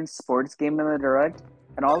Looney Tunes sports game in the direct,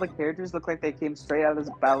 and all the characters look like they came straight out of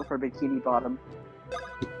this Battle for Bikini Bottom.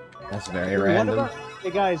 That's very What random. about, hey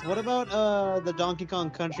guys, what about the Donkey Kong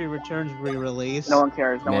Country Returns re-release? No one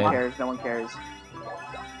cares. No Man. one cares. No one cares.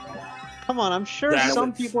 Come on, I'm sure That's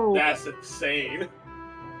some people. That's insane.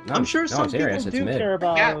 No, I'm sure no, some serious, people it's do mid. care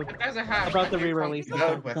Yeah, about it doesn't have about the a new re-release of funky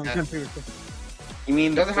Donkey mode with Kong it. Country Returns. You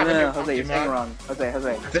mean Doesn't have a new Jose? funky You're saying mode. wrong. Jose,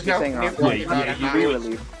 There's you're no saying new wrong. funky Yeah, mode yeah, in you that.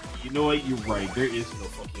 Re-release. You know what? You're right. There is no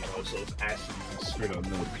fucking mode, so it's actually straight up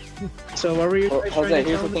no. So what were you Well, guys Jose, trying to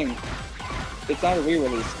here's tell the me? thing. It's not a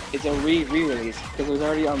re-release. It's a re-release because it was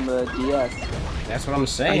already on the DS. That's what I'm I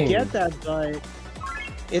saying. get that, but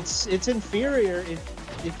it's inferior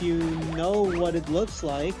if you know what it looks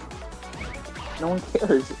like. No one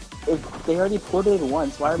cares. if they already ported it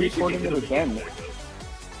once, why are we porting it again?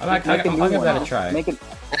 I'll give that a try. Make it.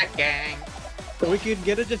 Gang. We could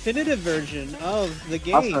get a definitive version of the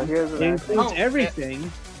game. Also, here's It an includes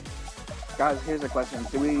everything. guys. Here's a question: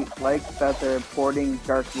 do we like that they're porting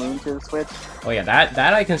Dark Moon to the Switch? Oh yeah,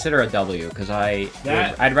 that I consider a W because I'd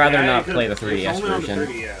rather not play the 3DS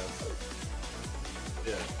version.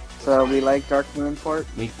 So we like Dark Moon port.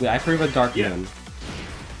 I approve of Dark Moon.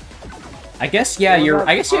 I guess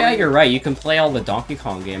you're right. You can play all the Donkey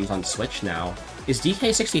Kong games on Switch now. Is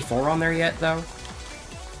DK64 on there yet though?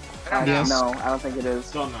 Yes. No, I don't think it is.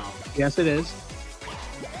 Don't know. Yes, it is.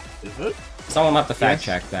 Is it? Someone will have to fact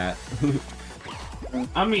check that.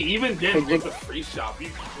 I mean, even then, with the free shop, you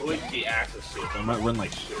click the access shit. I might run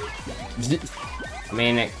like shit. I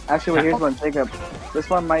mean, Actually, here's one, Jacob. This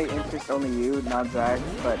one might interest only you, not Zach.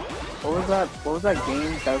 But what was that? What was that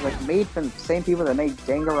game that was like made from the same people that made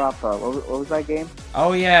Danganronpa? What was that game?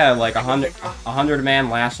 oh yeah, like 100-man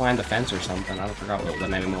last line defense or something. I forgot what the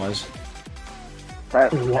name was. I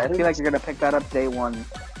feel like you're gonna pick that up day one.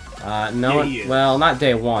 No, Yeah, well, not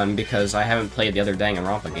day one because I haven't played the other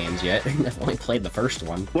Danganronpa games yet. I've only played the first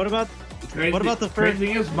one. What about the first? Crazy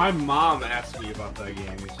thing is, my mom asked me about that game,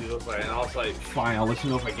 and she was like, and I was like, fine, I'll let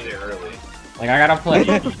you know if I get it early. Like I gotta play. What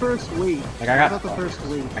about the first week? Like What about the first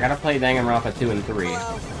week? I gotta play Danganronpa 2 and 3.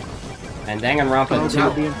 And Danganronpa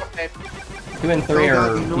 2 and 3 Oh, are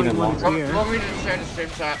God, the annoying even ones longer. here. What we just share the stream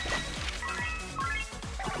shot.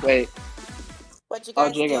 Wait. What you Oh,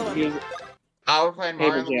 guys Jacob, doing? here's Oh, we're playing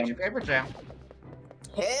Mario Paper Luigi Jam. Paper Jam.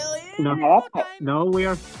 Hell yeah! No, my laptop. no, we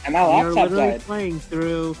are And my we are laptop literally died. playing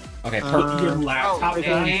through. Okay, Your Oh, laptop okay.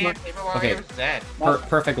 died? and Paper Mario Okay. is dead.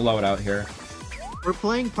 perfect loadout here. We're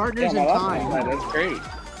playing Yeah, Partners my in laptop Time. died. That's great.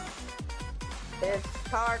 It's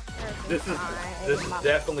partners This is in time.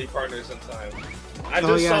 definitely Partners in Time. I Oh,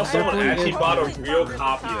 just yeah, saw someone definitely actually is bought a Partners in real Time.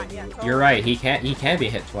 copy of Yeah, it. You're right. He can be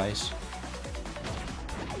hit twice.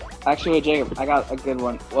 Actually, Jacob, I got a good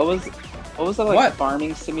one. What was that like What?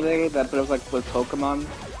 farming simulator that but it was like with Pokemon?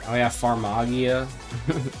 Oh yeah, Farmagia.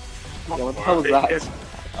 Yeah, what the hell was that?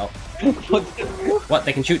 what, What?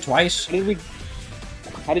 They can shoot twice?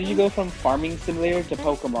 how did you go from farming simulator to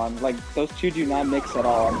Pokemon? Like those two do not mix at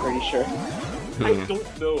all. I'm pretty sure. I Hmm.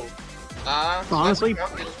 don't know. Honestly-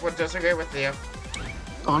 I just would disagree with you.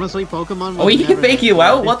 Honestly, Pokemon. Oh, was he can never fake that you good.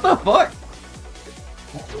 out? What the fuck?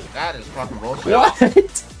 That is fucking bullshit. What?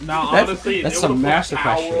 Now, That's- honestly, that's if some it Master was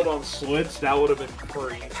Quest Power shit. World on Switch, that would have been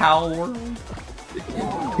crazy. Power World?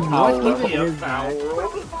 What World. even is Power that?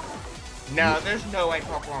 World? No, there's no way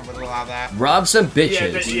Pokemon would allow that. Rob some Yeah,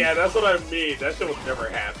 bitches. yeah, that's what I mean. That shit would never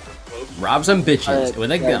happen. folks. Rob some bitches Alright,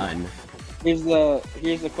 with a yeah. gun. Here's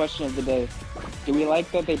the question of the day. Do we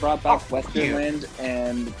like that they brought back Westernland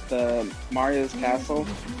and the Mario's Castle?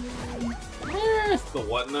 The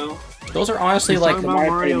what now? Those are honestly He's like talking about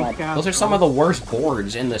Mario Mario's Party Castle. those are some of the worst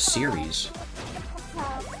boards in the series.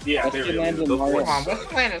 Yeah, they really Westernland do. and Those Mario- Come on, boards this suck.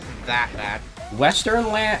 plan isn't that bad.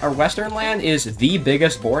 Westernland is the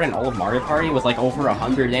biggest board in all of Mario Party with like over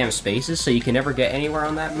 100 damn spaces, so you can never get anywhere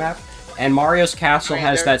on that map. And Mario's Castle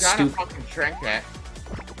has that stupid. fucking trinket.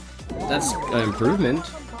 That's an improvement.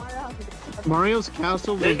 Mario's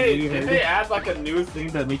Castle was Did they weird. add like a new thing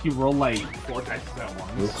that make you roll like 4 dice at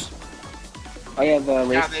once? Oops. Oh yeah, the Yeah,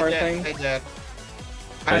 race they car did. thing. They did.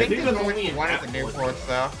 I I think think there's there's only only one of the new boards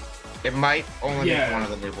though. It might only Yeah. be one of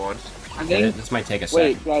the new boards. I Yeah, think. this might take a sec.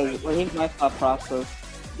 Wait, guys. Well, here's my thought process.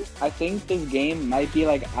 I think this game might be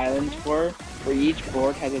like Island Tour, where each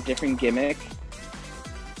board has a different gimmick.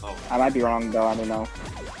 Oh. I might be wrong though. I don't know.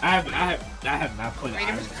 I have not played. I mean,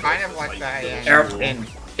 it was Island kind Tour, of like that Eric.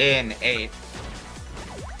 in 8.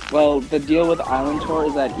 Well, the deal with Island Tour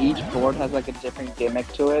is that each board has like a different gimmick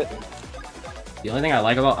to it. The only thing I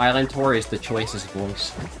like about Island Tour is the choice's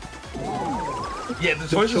voice. Yeah, the The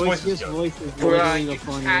choices Choice's voice is literally the You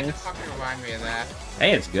had to funniest. fucking remind me of that.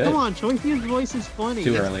 Hey, it's good. Come on, Choice's voice is funny.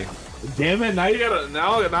 Too early. Damn it! Now you gotta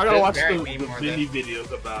now I gotta It's watch very the meme with Vinny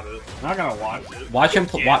videos about it. Now I gotta watch it. Watch him.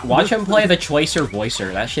 Yeah. Watch him play the Choicer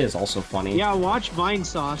Voicer. That shit is also funny. Yeah, watch Vine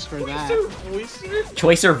Sauce for that.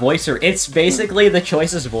 Choicer Voicer. It's basically the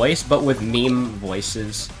Choice's voice, but with meme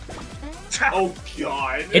voices. Oh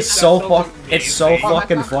god! It's that so sounds it's so amazing.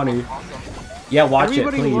 fucking funny. Yeah, watch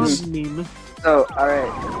Everybody it, please. loves meme. So, all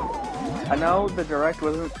right. I know the direct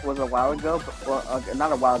was a while ago, but well,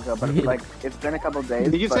 not a while ago, but like it's been a couple days.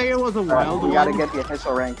 Did you but, say it was a wild we gotta one? get the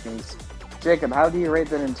official rankings. Jacob, how do you rate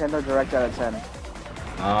the Nintendo Direct out of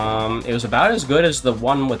 10? It was about as good as the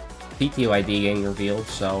one with PTOID getting revealed,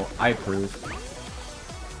 so I approve.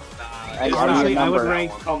 I It's honestly, not I would that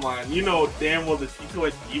rank- one. Come on, you know damn well the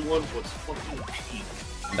T2SD one was fucking peak.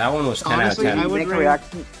 That one was 10 Honestly, out of I 10. would Make a rank-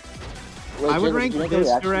 reaction. I would rank Jacob, did you make a this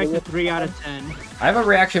reaction direct video? a 3 out of 10. I have a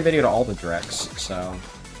reaction video to all the directs, so...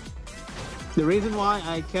 The reason why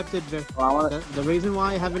I kept it, Well, I the reason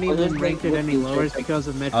why I haven't Well, even just ranked it make- any lower is because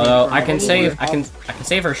of Metroid. Although I Prime can say 4. I can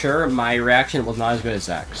say for sure my reaction was not as good as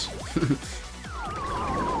Zach's.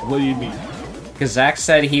 What do you mean? Because Zach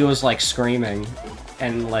said he was like screaming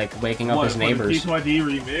and like waking up his neighbors. What, the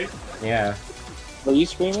T2ID remix? Yeah. Were you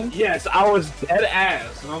screaming? Yes, I was dead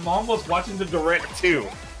ass, and I'm almost watching the direct too.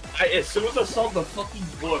 As soon as I saw the fucking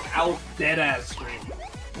book, I was dead ass screaming.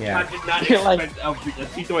 Yeah. I did not You're like- expect a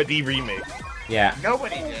T2ID remake. Yeah.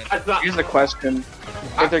 Nobody did. I thought. Here's a question.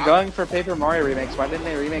 If they're going for Paper Mario remakes, why didn't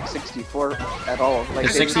they remake 64 at all? Like,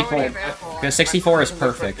 Because they- 64 because 64 is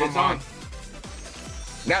perfect. It's on.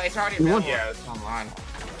 No, it's already You want- available. Yeah, it's online.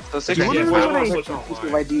 So You 64 wanna know what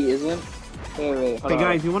I- TTYD isn't? Wait, hold Hey on.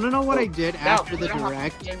 guys, you want to know what I did after the you don't have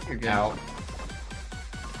direct? to change your Out.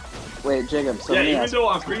 Wait, Jacob, so Yeah, let me even ask. though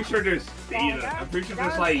I'm pretty sure there's data. I'm pretty sure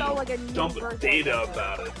there's like dump data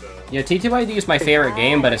about it though. Yeah, T2ID is my favorite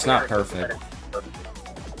game, but it's not perfect.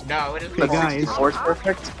 No, it is But guys. 64 is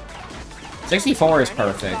perfect? 64 is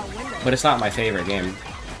perfect, but it's not my favorite game.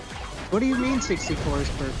 What do you mean 64 is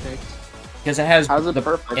perfect? Because it has How's it the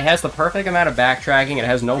perfect? it has the perfect amount of backtracking, it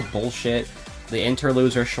has no bullshit, the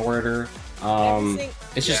interludes are shorter,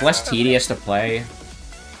 it's just Yeah. less tedious to play.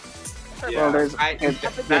 Well, there's... I- there's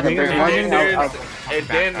that's- one And thing then, I'll- and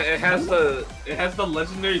then it has the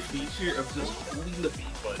legendary feature of just holding the B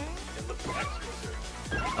button and the back.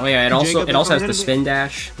 Oh yeah, Jacob, it also has if I'm the gonna spin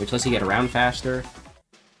dash, which lets you get around faster.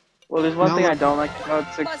 Well, there's one No, thing I look- don't like about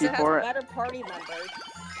Plus, it has 64. better party members.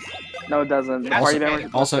 No, it doesn't. The Also- party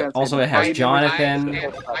members- Also it has Party members- Jonathan.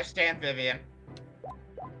 I stand Vivian.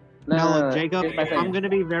 No, Now, no, look, no, Jacob, here's my if I'm thing. gonna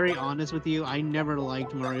be very honest with you, I never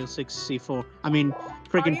liked Mario 64. I mean, Are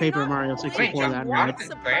freaking you Paper not Mario 64 Wait, that what? much.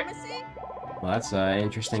 Supremacy? Well, that's an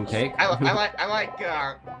interesting take. I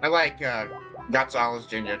like Gonzalez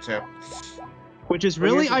Jr. too. Which is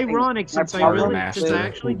Well, really here's the thing. ironic since I problem really, Master. since I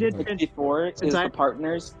actually did finish. 64 is Since I- the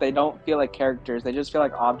partners. They don't feel like characters. They just feel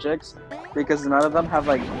like objects because none of them have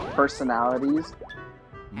like personalities.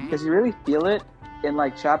 Because you really feel it in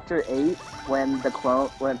like chapter 8 when the clone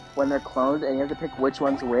when they're cloned and you have to pick which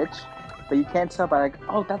one's which. But you can't tell by like,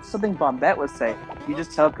 oh, that's something Bombette would say. You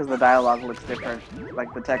just tell because the dialogue looks different,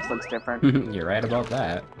 like the text looks different. You're right about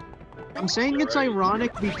that. I'm saying it's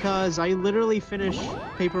ironic because I literally finished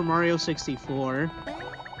Paper Mario 64.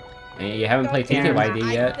 And you haven't played Yeah. TTYD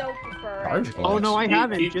I yet. still prefer Cards it. Oh no, I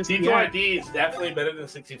haven't. Just yet. T2ID is definitely better than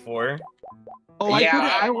 64. Oh, Yeah,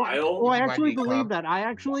 I actually TTYD believe club. that. I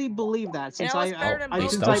actually believe that since You know what's better than they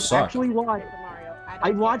since still I've suck. actually watched. Paper Mario. I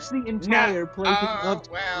don't watched care. the entire playthrough of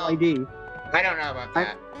TTYD. I don't know about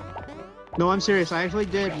that. No, I'm serious. I actually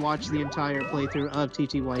did watch the entire playthrough of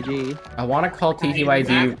TTYD. I want to call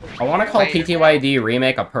TTYD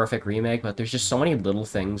remake a perfect remake, but there's just so many little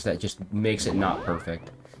things that just makes it not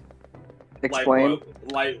perfect. Explain.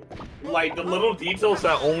 Like the little details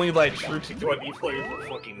that only like true T2ID players will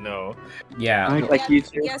fucking know. Yeah. Like you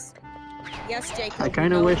two. Yes, Jacob. I kinda you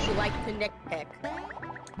know wish- you like to nitpick.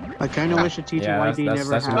 I kind of wish a TTYD that's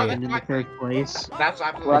never me. happened in the first place. That's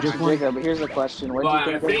absolutely Well, just actually, want- Jacob, here's a question. What But I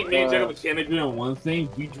do you think think me and of Jacob can agree on one thing: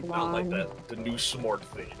 we do not like the new smart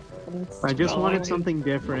thing. I just No. wanted something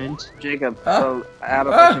different. Jacob? Ah. So I have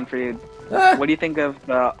a Ah. question for you. Ah, What do you think of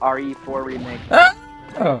the RE4 remake?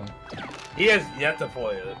 oh. He has yet to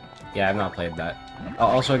play it. Yeah, I've not played that.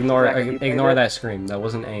 Also ignore Zach, have you played ignore it? that scream. That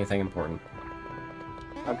wasn't anything important.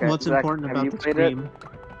 Okay. What's Zach, important have about you the played it? scream?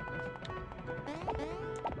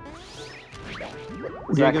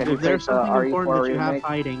 Zach, Jacob, have you if there's played the something important RE4 that you have remake?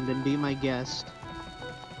 hiding, then be my guest.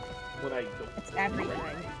 When I It's everything.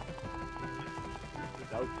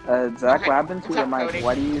 Zach, what happened to What's your up, mic? Cody?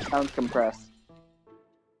 Why do you sound compressed?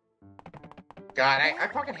 God, I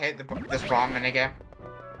fucking hate this bomb minigame.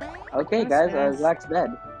 Okay, That's guys, fast. Zach's dead.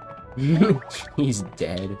 He's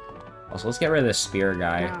dead. Also, let's get rid of this spear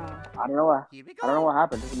guy. I don't know what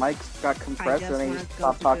happened. His mic got compressed and then he just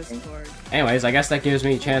stopped talking. Anyways, I guess that gives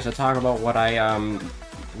me a chance to talk about what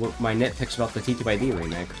what my nitpicks about the TTYD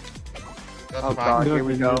remake. That's Oh, fine. God. here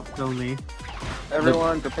we go. Tell me.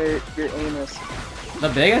 Everyone, prepare your anus. The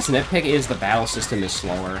biggest nitpick is the battle system is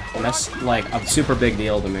slower, and that's like a super big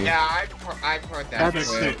deal to me. Yeah, I've heard that. That's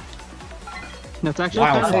too. That's actually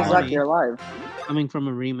Wow, kind Hey, of fine. Zach, funny, you're alive. coming from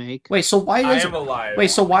a remake. Wait, so why I does am alive.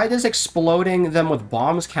 why does exploding them with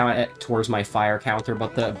bombs count towards my fire counter,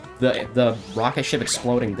 but the rocket ship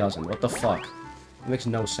exploding doesn't? What the fuck? It makes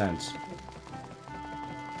no sense.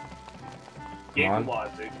 Game on.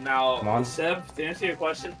 logic. Now, Come on. Seb, to answer your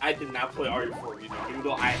question, I did not play RE4 remake, even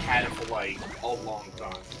though I had it for like a long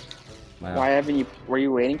time. Wow. Why haven't you? Were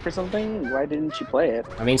you waiting for something? Why didn't you play it?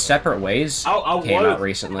 I mean, Separate Ways came out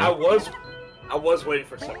recently. I was waiting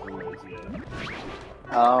for Separate Ways, yeah.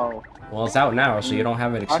 Oh. Well, it's out now, so you don't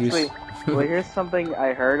have an excuse. Actually, well, here's something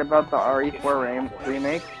I heard about the RE4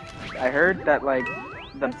 remake. I heard that, like,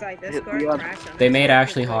 they made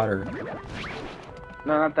Ashley hotter.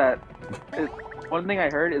 No, not that. One thing I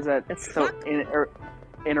heard is that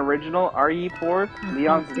in original RE4,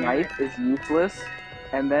 Leon's knife is useless,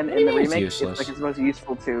 and then in the remake, it's like it's most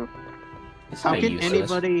useful too. How can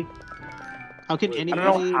anybody? How can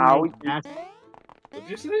anybody?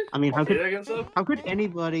 I mean, how could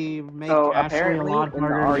anybody make so Ashley a apparently lot in the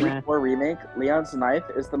harder RE4 remake, Leon's knife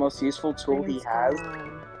is the most useful tool he has.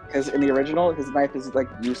 Because in the original, his knife is like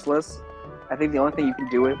useless. I think the only thing you can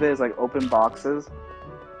do with it is like open boxes.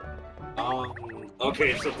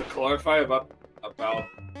 Okay, so to clarify about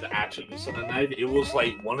the actual use of the knife, it was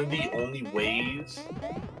like one of the only ways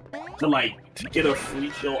to get a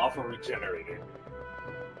free kill off a regenerator.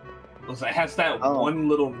 It has that one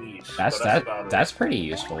little niche. That's pretty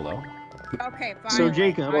useful though. Okay, fine. So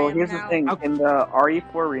Jacob, well, here's the thing: in the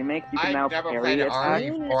RE4 remake, you can now parry attack.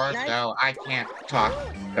 RE4, so I can't talk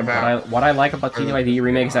about. What I like about TTYD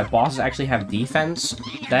remake is that bosses actually have defense.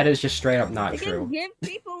 That is just straight up not true.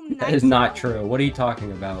 That is not true. What are you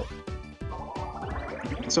talking about?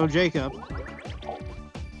 So Jacob,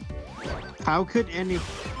 how could the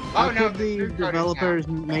developers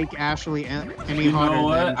make Ashley any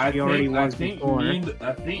harder than she already was before?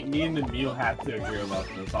 I think me and the Mew have to agree about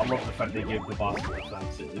this. I love the fact they gave the boss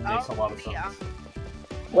defense. It makes a lot of sense.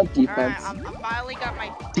 What defense? Alright, I finally got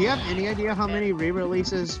my... Do you have any idea how many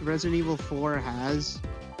re-releases Resident Evil 4 has?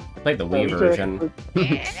 I played the Wii version.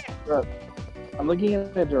 I'm looking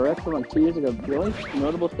at the direct from like 2 years ago. The only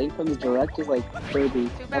notable thing from the direct is like Kirby.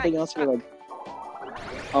 Nothing else for like.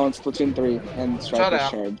 Oh, and Splatoon 3 and Striker's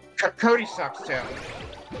Shard. Cody sucks too.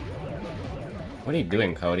 What are you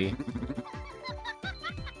doing, Cody?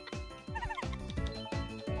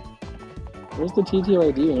 Where's the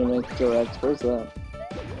TTYD remake direct? Where's that?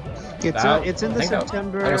 It's in the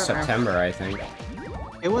September. That was September, I think.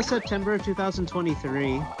 It was September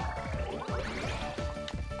 2023.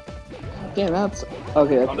 Damn, that's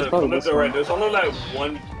okay. That's probably this one. There's only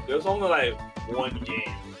like one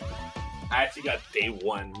game. I actually got day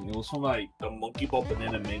one. It was from like the Monkey Ball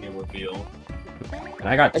Banana Mania reveal. And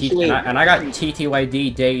I got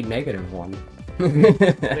TTYD day -1.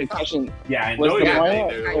 Question. Yeah, I know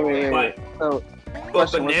you wait. So, but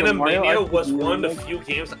Banana Mania was one of the few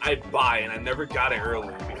games I buy, and I never got it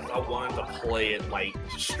early because I wanted to play it like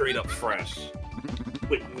straight up fresh,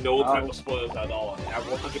 with no type of spoilers at all. And I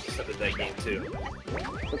 100% of that game too.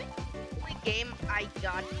 Game I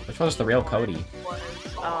got. Which one's the real Cody? Was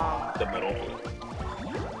the middle.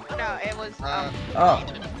 No, it was oh.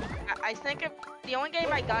 I think the only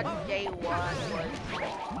game I got day one was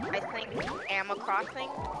I think Animal Crossing.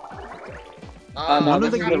 No,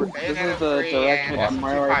 this is the direct with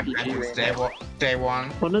Mario RPG day one.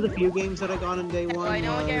 One of the few games that I got on day one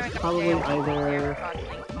was probably either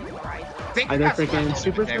freaking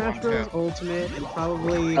Super Smash Bros. Ultimate and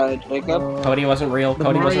probably Jacob. Cody wasn't real.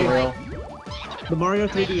 Cody wasn't real. The Mario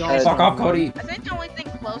 3D All Fuck off, Cody. I think the only thing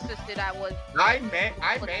closest to that was I may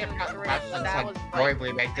have gotten that was Boy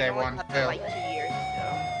Remake Day 1 too. Like 2 years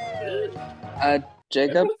ago.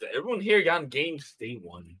 Jacob. Everyone here got games day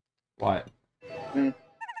one. What? So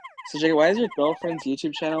Jacob, why does your girlfriend's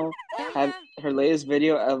YouTube channel have her latest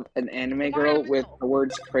video of an anime girl with the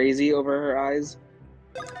words "crazy" over her eyes?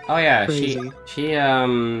 Oh yeah, Crazy. she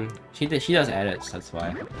does edits. That's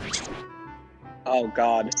why. Oh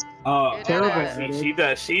God. Oh, terrible.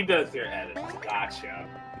 She does your edits. Gotcha.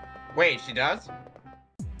 Wait, she does?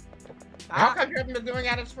 How come you haven't been doing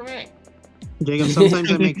edits for me? Jacob,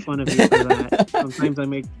 sometimes I make fun of you for that. Sometimes I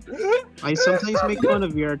make fun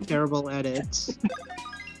of your terrible edits.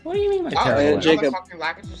 What do you mean by terrible? Jacob, up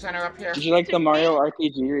here? did you like the Mario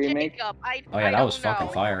RPG remake? Jacob, Oh yeah, that was fucking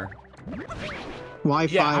fire. Why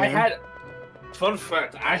fire? I had. Fun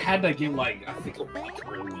fact, I had that game like I think a week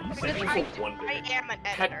early. I am an editor. I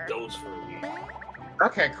had those for a week.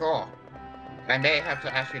 Okay, cool. I may have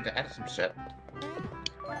to ask you to edit some shit.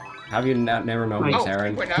 Have you never known me,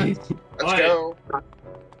 Aaron? Let's go.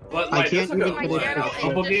 But I like, can't there's even like a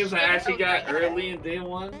couple games I actually got early in day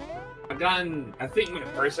one. I think my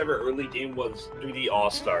first ever early game was 3D All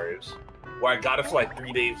Stars, where I got it for like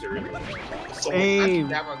 3 days early. So I've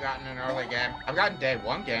never gotten an early game. I've gotten day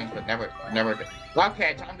one games, but never.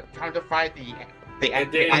 Okay, time to fight the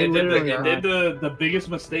biggest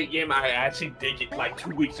mistake game I actually did get like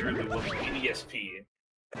 2 weeks early was BDSP.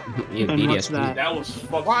 BDSP. That? That was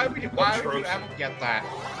fucking Why would you ever get that?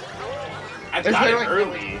 I There's got it literally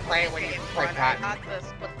no early. way to play when you play I Cotton. got the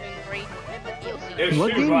Splatoon 3 DLC. It's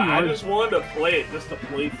What true, game but I are- just wanted to play it just to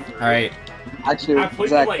play through. All right. Actually, I played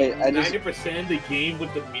Zach, like wait, I just 90% of the game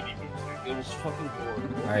with the MIDI music. It was fucking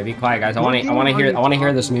horrible. All right, be quiet, guys. I What want to game are hear. you I want to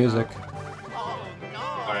hear this talking music. Oh no.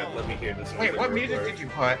 Alright, let me hear this. Wait, what music did you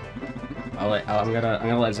put? I'm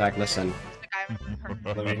gonna let Zach listen.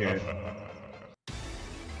 Let me hear it.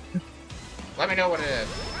 Let me know what it is.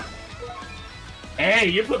 Hey,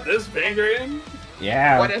 you put this banger in?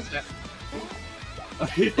 Yeah. What is it?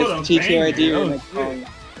 You put a it's TTID banger. Oh, remix shit. song.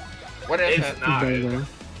 What is It's it? not. Banger.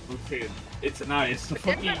 Okay, it's not. It's the It's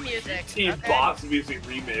fucking different music, Team okay? Boss music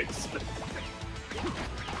remix.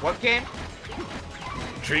 What game?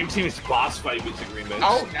 Dream Team's boss fight music remix.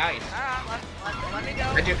 Oh, nice. Let me go.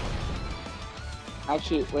 I do.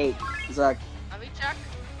 Actually, wait, Zach. Let me check.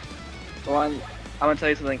 Go on. I'm gonna tell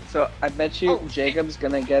you something. So I bet you Oh, Jacob's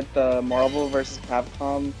gonna get the Marvel vs.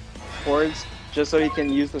 Capcom chords just so he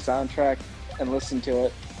can use the soundtrack and listen to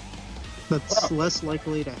it. That's less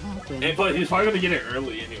likely to happen. And but he's probably gonna get it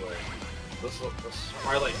early anyway. This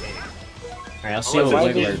Twilight game. All right, let's see Unless what Why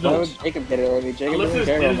it's did, Wiggler why does. would Jacob get it early? Jacob Unless doesn't it's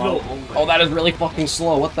care about digital Marvel. only. Oh, that is really fucking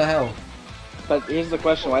slow. What the hell? But here's the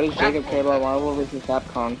question: why does Jacob care about Marvel vs.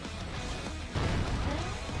 Capcom?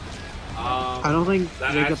 I don't think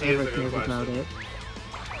That Jacob actually is ever a good cares about question. it.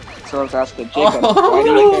 So let's ask it, Jacob. Oh, Why do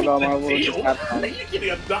you care about The Marvel vs. deal? Capcom? You're getting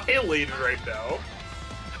annihilated right now.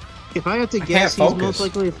 If I had to I guess, can't he's most focus.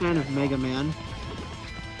 likely a fan of Mega Man.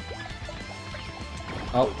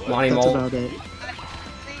 Oh, Monty That's Mole. about it.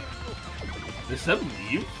 Is that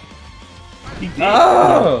you? He did.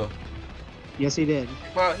 Oh! Yes, he did.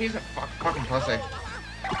 Well, he's a fucking pussy.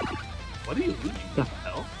 What are you doing? Yeah.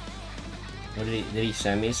 Hell? What did he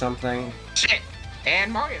send me something? Shit.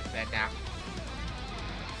 And Mario's dead now.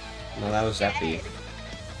 No, that was Zeppy.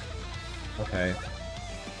 Okay.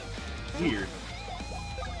 Weird.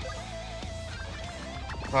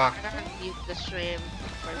 Fuck. I'm gonna mute the stream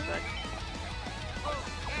for a sec.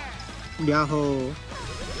 Yahoo!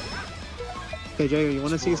 Okay, Jacob, you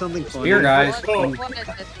want to see something funny? Here, guys. Oh. What is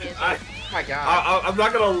this music? I, Oh my god. I'm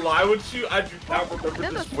not gonna lie with you. I do not remember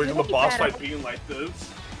This this is wing of the really boss bad. fight being like this.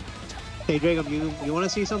 Hey, Jacob, you want to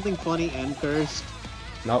see something funny and cursed?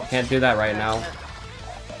 Nope, can't do that right now.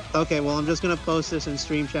 Okay, well, I'm just gonna post this in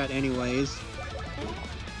stream chat anyways.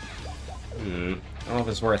 I don't know if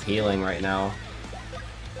it's worth healing right now.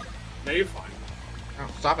 No, you're fine. Oh,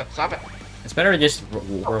 stop it, stop it. It's better to just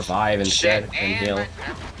revive instead Shit, and heal.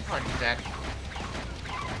 Everyone's dead.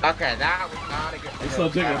 Okay, that was not a good So,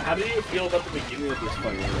 Jacob, how do you feel about the beginning of this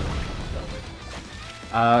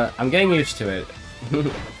fight? I'm getting used to it.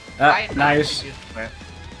 Nice.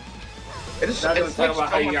 It's Not gonna it's talk like about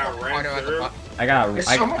how so you much got more harder ran at the through. bu- I got It's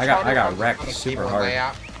so much I harder got on the wrecked keyboard super hard.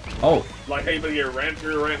 layout. Oh, Like how you gonna get ran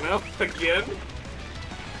through right now again?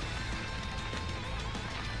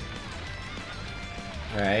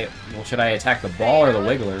 all right. Well, should I attack the ball or the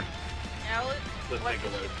Wiggler? Now, The what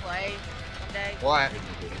did Nicolay. you play someday? What?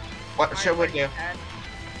 What should we do?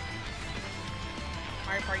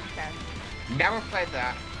 Mario Party 10. Never played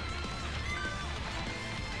that.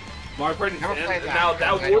 Mario Party Never 10. played that. Now that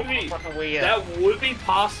I would don't be fucking Wii U. that would be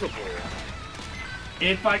possible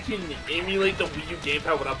if I can emulate the Wii U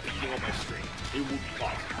gamepad without beating on my screen. It would be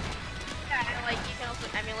possible. Yeah, and like you can also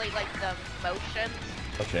emulate like the motions.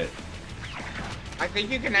 Oh shit. I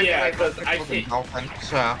think you can Yeah, emulate 'cause both I Pickles and can't- Dolphin,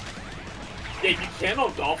 so... Yeah, you can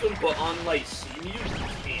on Dolphin, but on like CMU, you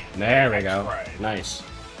can't. There we I go. tried. Nice.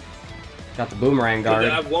 Got the boomerang So then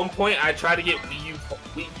guard. at one point, I tried to get Wii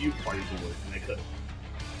U Party to work, and I couldn't.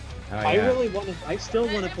 Oh I yeah. really want to. I still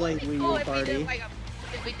want to It'd play be Wii cool U if we Party. did, like,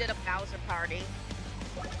 if we did a Bowser Party.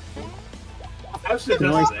 I should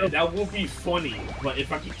No, I just still- that won't be funny, but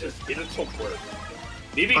if I could just get it to work.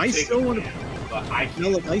 Maybe I take still it wanna- can, but I can't. No,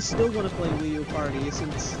 look, I still want to play Wii U Party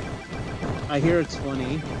since I hear it's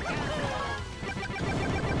funny.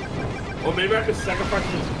 Or maybe I could sacrifice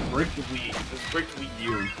this brick Wii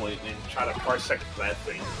U and play and try to parsec that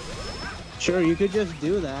thing. Sure, you could just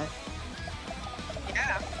do that.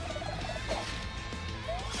 Yeah.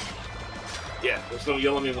 Yeah, there's no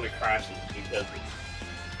yell at me when it crashes because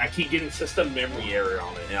I keep getting system memory error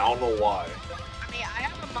on it, and I don't know why. I mean, I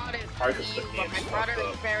have a modded Probably 'cause Wii the U, but my game's brother fucked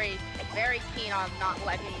is up. very, very keen on not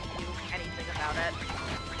letting me do anything about it.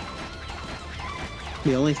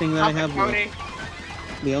 The only thing that I Stop it, have left, Cody.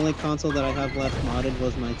 the only console that I have left modded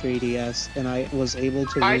was my 3DS, and I was able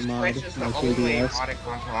to My remod Switch is my the only 3DS. modded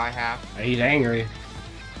console I have. He's angry.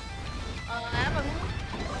 I have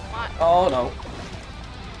a mod. Oh no.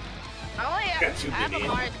 I only Got too have a many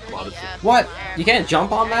modded modded 3DS. What? and- You can't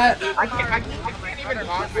jump on that? I can't even on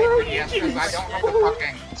my 3DS because I don't have the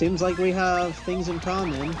fucking... Seems like we have things in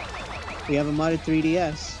common. We have a modded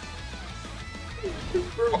 3DS.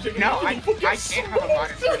 No, I can't have a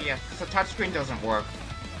modded 3DS. The touchscreen doesn't work.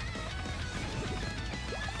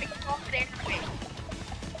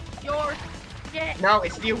 Yours. Yeah. No,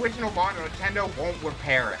 it's the original model. Nintendo won't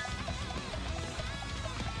repair it.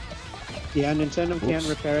 Yeah, Nintendo can't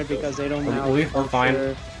repair it because they don't now We're fine.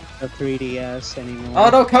 the 3DS anymore. Oh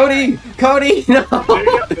no, Cody! Cody, no!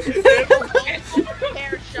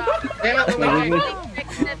 Repair shop.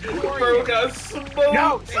 Bro got smoked.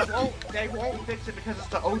 No, they won't fix it because it's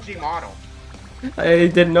the OG model. I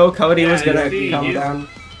didn't know Cody was gonna it's the- come it's- down.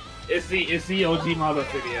 It's the OG model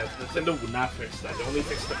 3DS. Nintendo would not fix that. They only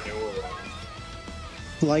fix the newer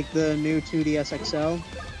one. Like the new 2DS XL.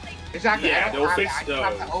 Exactly. Yeah, I they'll don't fix have it.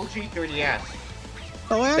 I have the those. OG 3DS.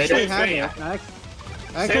 Oh, I They actually don't have say it. I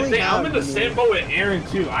Same actually thing. I'm have in the the same new- boat with Aaron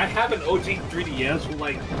too. I have an OG 3DS with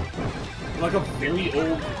like a very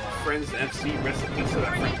old friend's FC recipe to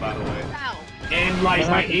that friend, by the way. And like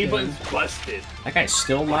my A button's busted. That guy's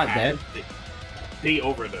still not dead. They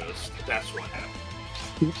overdosed. That's what happened.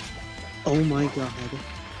 Oh my god.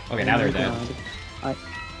 Okay, Oh now they're my dead. God.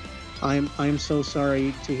 I'm so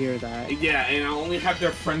sorry to hear that. Yeah, and I only have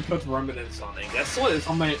their friend code's remnants on it. That's what is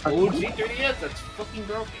on my OG 3DS. That's fucking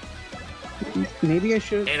broken. Maybe I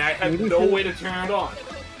should. And I have maybe no should- way to turn it on.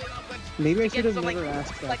 Maybe I Get should have some, never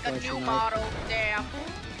asked that like a question. new model. Damn.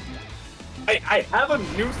 I have a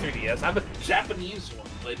new 3DS. I have a Japanese one,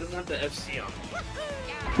 but it doesn't have the FC on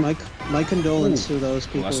it. My condolence to those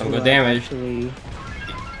people That's some who good have damage. actually.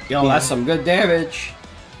 Yo, Yeah. that's some good damage.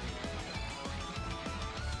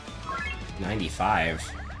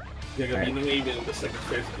 95. Yeah, you're not even in the second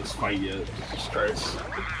phase of this fight yet. Jesus Christ.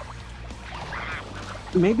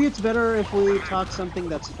 Maybe it's better if we talk something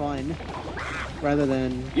that's fun, rather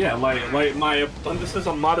than. Yeah, like my abundances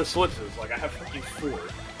on modded switches. Like I have freaking 4.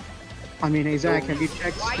 I mean, hey Zach, have you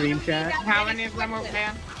checked Why Stream you Chat? need that How many many of them are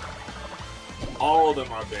banned? All of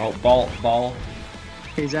them are Oh, banned. ball.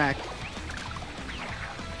 Hey Zach,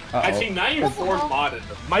 Actually, Uh-oh. 94 modded.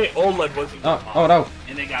 My OLED wasn't Oh, modded, oh no.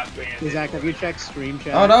 and they got banned. hey Zach, have you checked Stream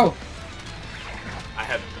Chat? Oh no. I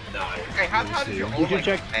have not. Okay, how did your You should OLED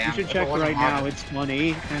check. ban You should if it check wasn't right now. modded? It's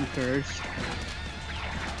funny and cursed.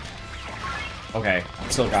 Okay,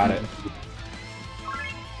 still got it.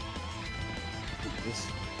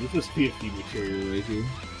 This is PFP material right here.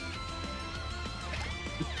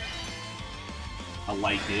 I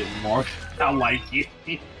like it, Mark. I like it.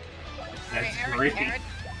 That's great.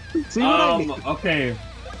 See what I mean? Okay.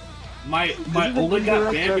 My is a OLED got indirect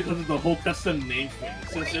banned reference. because of the whole custom name thing.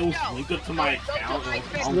 Since it was linked up to my account, and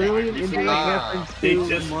It's I was literally an recently, indirect Ah. reference They to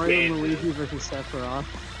just Mario and banned Luigi versus Sephiroth.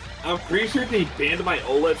 I'm pretty sure they banned my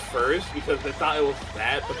OLED first because they thought it was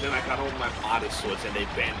bad, but then I got on my modded switch and they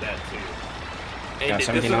banned that too. Yeah, And this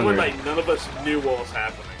is when 1700. like none of us knew what was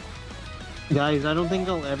happening. Guys, I don't think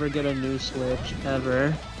I'll ever get a new Switch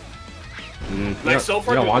ever. Like so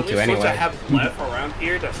far, you don't the want only to switch I anyway. have left around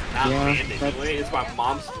here that's not Yeah, banned that's- anyway is my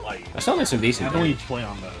mom's light. That sounds like some I decent don't even damage. play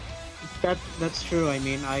on that. That's true. I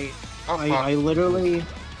mean, Oh, fuck. I literally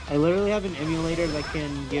have an emulator that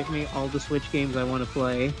can give me all the Switch games I want to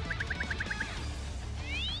play.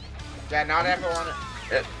 Yeah, not everyone.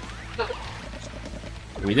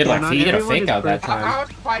 We did Yeah, like not feed a everyone fake is out that perfect. time. How's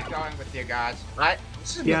the fight going with you guys?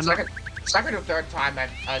 This is Yeah, the second or third time I've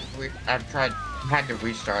had to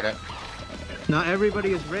restart it. Not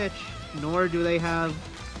everybody is rich, nor do they have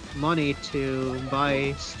money to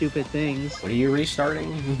buy stupid things. What are you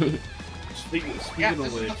restarting? Speaking Yeah, of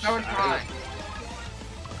this is which, the third time.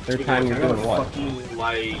 Third time you're doing what? Fucking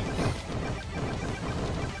like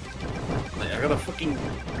I gotta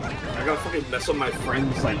fucking mess up my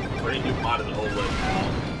friend's like brand new modded OLED.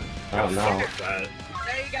 Oh no. Fuck that.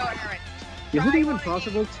 There you go, Aaron. Is it even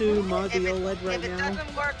possible to mod the If it, OLED right if it now?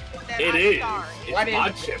 doesn't work, then It I'm is. sorry. It's What is mod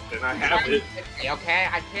it? chipped, and I have it. Okay,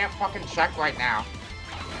 I can't fucking check right now.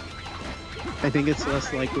 I think it's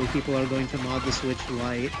less likely people are going to mod the Switch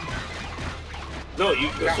Lite. No, the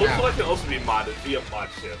Yeah, Soul yeah. Select can also be modded via mod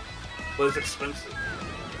chip, but it's expensive.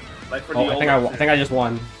 Like for Oh, the I think I just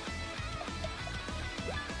won.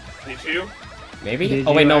 Did you? Maybe? Did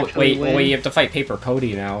Oh wait, you no, actually wait, win? you have to fight Paper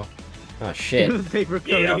Cody now. Oh shit. Paper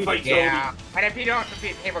Cody. Yeah, fight Yeah, but if you don't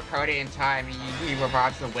defeat Paper Cody in time, he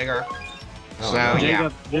revives the Wigger. Oh, So no. yeah.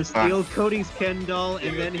 Jacob, just steal Cody's Ken doll,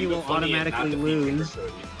 and then he will automatically lose.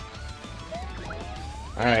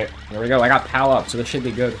 Alright, here we go. I got PAL up, so this should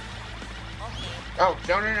be good. Oh,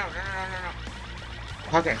 no.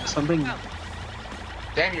 Okay, Something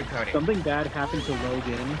damn you, Cody. bad happened to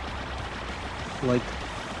Logan. Like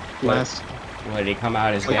last What, did he come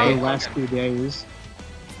out as like gay? the last 2 days.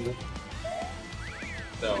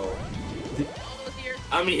 So,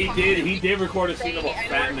 I mean, he did record a scene of a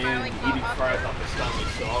fat man eating fries off his stomach,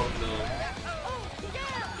 so I don't know.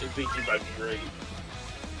 I think he might be great.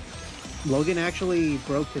 Logan actually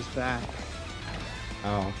broke his back.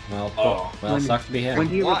 Oh, well, When- sucks to be him. When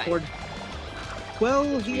he Why? recorded.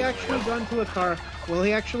 Well, he actually got into a car. Well,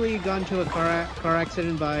 he actually got into a car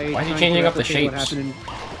accident by. Why is he trying to changing up the replicate shapes?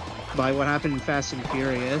 What happened in Fast and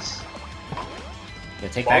Furious. Yeah,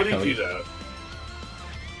 take Why that, would he do Cody.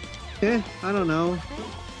 that? I don't know.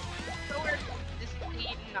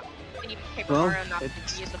 Well, Well, not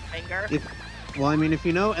it's- to use a finger. Well, I mean, if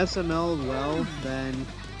you know SML well, then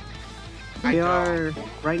I they don't. are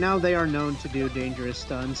right now. They are known to do dangerous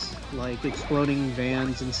stunts like exploding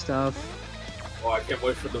vans and stuff. Oh, I can't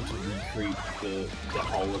wait for them to recreate the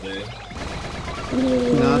holiday.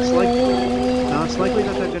 Now it's likely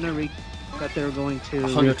that they're going to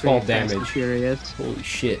 112 recreate Fast and damage. Furious. Holy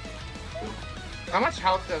shit. How much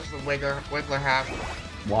health does the Wiggler have?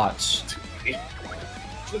 Watts. Yeah,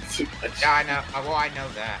 I know. Well, I know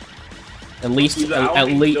that. At least, Dude, I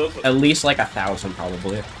don't think those- at least like 1,000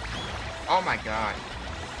 probably. Oh my god.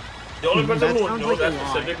 The only person That who would sounds know like that a lie.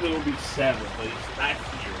 specifically would be 7, but he's not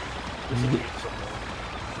here. This will be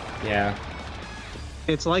somewhere. Yeah.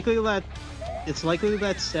 It's likely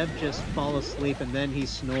that Seb just fall asleep and then he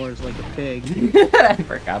snores like a pig. I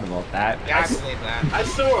forgot about that. Yeah, I believe that. I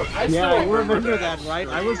still Yeah, you remember remember that, right?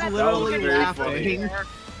 I was That literally very laughing. funny.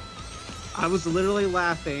 I was literally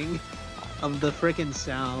laughing of the frickin'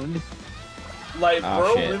 sound. Like, Oh,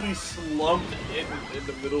 bro shit. really slumped in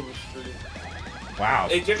the middle of the stream. Wow.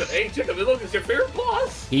 Hey, Jacob, look, it's your favorite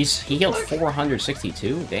boss! He healed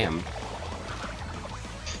 462? Damn.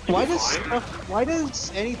 Why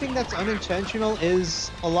does anything that's unintentional is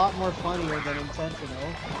a lot more funnier than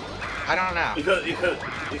intentional? I don't know.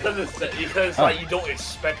 Because like you don't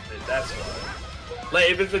expect it. That's why. Like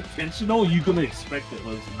if it's intentional, you're gonna expect it.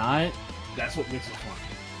 But it's not. That's what makes it fun.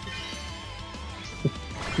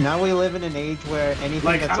 Now we live in an age where anything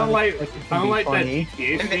Like that's kind of like unexpected can be that funny.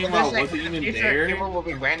 GTA In stream the I wasn't even future, there. people will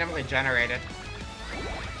be randomly generated.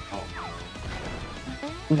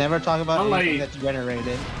 Never talk about I'm anything like- that's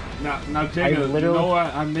generated. Now, Jacob, literally- you know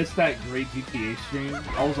what? I missed that great GTA stream.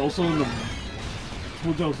 I was also in the. I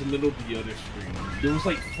told you I was in the middle of the other stream. There was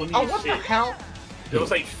like funny Oh, what shit. the hell? There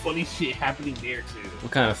was like funny shit happening there too.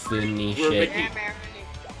 What kind of funny We're shit? making,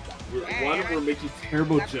 one of them were making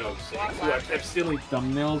terrible jokes. And two, I kept stealing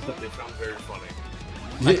thumbnails that they found very funny.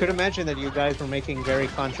 I could imagine that you guys were making very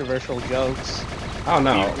controversial jokes. Oh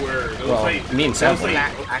no. We were. It was Well, like, me and there Seb was were.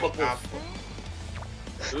 like a Back couple. up.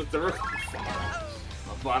 There were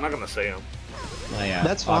but I'm not gonna say them. Oh, yeah,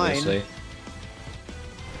 That's fine. obviously.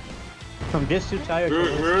 I'm just too tired to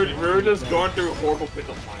listen. We were just going through horrible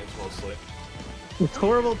pickup lines mostly. It's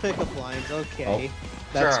horrible pickup lines, okay. Oh.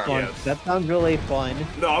 That's Sure, fun. yes. That sounds really fun.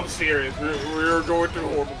 No, I'm serious. We were going through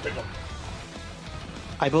horrible pickup.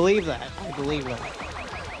 I believe that. I believe that.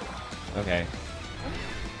 Okay.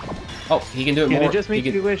 Oh, he can do it And more. it just he makes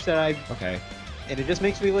can... me wish that I Okay.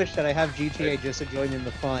 have GTA just to join in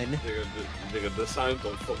the fun. Nigga, this time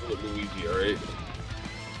don't fuck with Luigi, alright?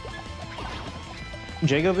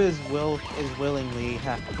 Jacob will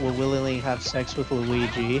willingly have sex with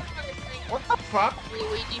Luigi. What the fuck?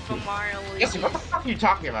 Luigi from Mario and Yes, Luigi. what the fuck are you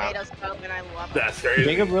talking about? Made us go, and I love it. That's crazy.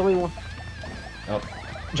 Jacob really wants. Oh.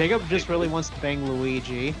 Jacob just really wants to bang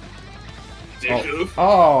Luigi. Jacob.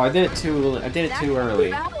 Oh, I did it too That's early.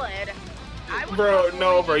 valid. I would Bro, love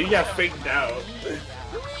no, Luigi bro, you got to faked out.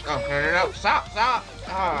 Oh, no. Stop.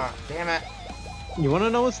 Ah, damn it. You want to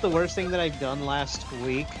know what's the worst thing that I've done last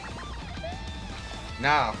week?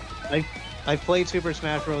 No. I played Super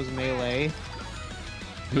Smash Bros. Melee.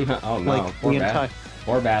 Oh no, Like poor, the entire.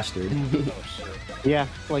 poor bastard. Oh, shit. Yeah,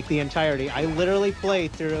 like the entirety. I literally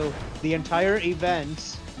played through the entire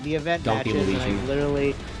events, the event Don't be matches, and Luigi. I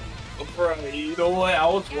literally. Bro, you know what? I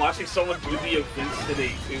was watching someone do the events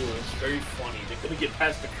today too. It was very funny. They couldn't get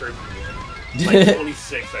past the curve again. Like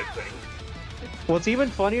 26, I think. What's even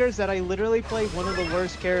funnier is that I literally played one of the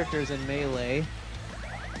worst characters in Melee.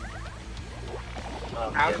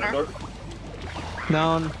 Bowser?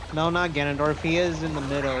 No, not Ganondorf. He is in the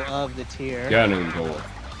middle of the tier. Ganondorf.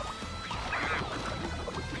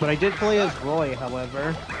 But I did play as Roy,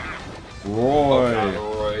 however.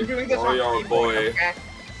 Roy. You're doing this Roy, on our keyboard, boy. okay?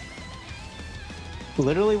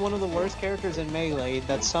 Literally one of the worst characters in Melee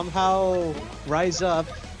that somehow rise up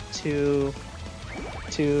to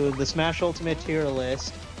the Smash Ultimate tier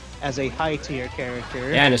list as a high tier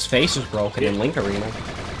character. Yeah, and his face is broken in Link Arena.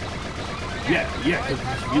 Yeah,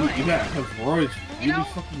 because Roy's You really know,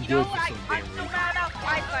 fucking you know good what for some I'm damn so reason. mad about?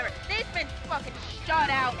 Ice Climber. They've been fucking shut brought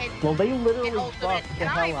out and Well, they literally in Ultimate, buffed the and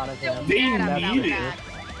hell I'm out of still him. They mad about need it. that.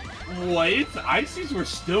 What? Ices were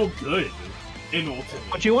still good in Ultimate.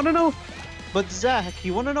 But you want to know? But Zach,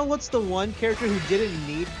 you want to know what's the one character who didn't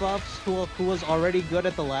need buffs, who was already good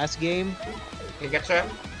at the last game? Pikachu?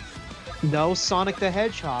 No, Sonic the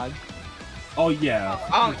Hedgehog. Oh yeah.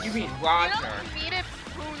 Oh, you mean You Roger? don't need it.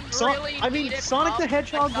 Who So- really I mean, needed Sonic the buffs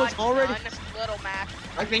Hedgehog was besides already- one Little Mac.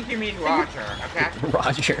 I think you mean Roger, okay?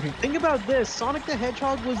 Roger. Think about this: Sonic the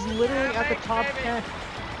Hedgehog was literally at the top 10.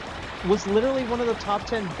 Was literally one of the top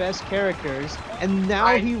 10 best characters, and now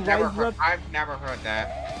he rises up. I've never heard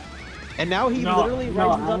that. And now he No, literally no,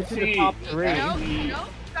 rises up to the honestly, top 3.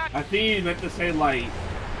 I think you meant to say like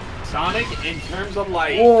Sonic in terms of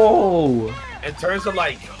like Whoa! In terms of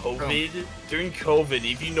like COVID, during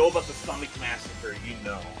COVID, if you know about the Sonic Massacre, you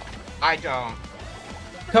know. I don't.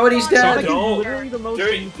 Cody's Sonic dead! is No. literally the most.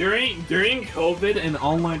 During COVID and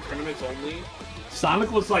online tournaments only,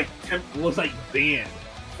 Sonic was like banned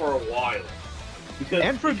for a while.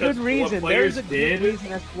 And for good what reason. players There's a did good reason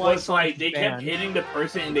that's why was like they kept banned. hitting the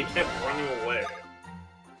person and they kept running away.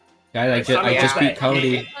 Guys, I Sonic just has beat that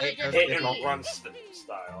Cody. hit and run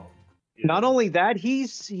style. Yeah. Not only that, he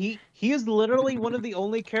is literally one of the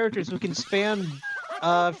only characters who can spam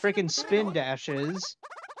freaking spin dashes.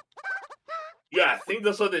 Yeah, I think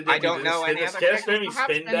that's what they did. I don't know any other characters. characters who have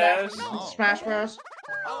Spin dash. Smash Bros.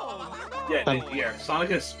 Yeah,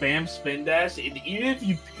 Sonic has spam spin dash, and even if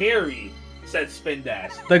you parry said spin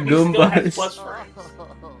dash, The he still has Goombas. plus frames.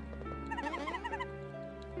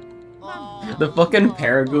 The fucking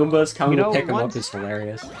Paragoombas coming You know, to pick him up once- is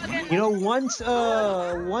hilarious. You know,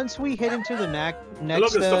 once we hit into the next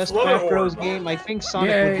it's the Flutter Smash Bros. Orb. game, I think Sonic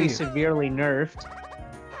would be Yay. severely nerfed.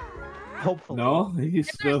 Hopefully. No, he's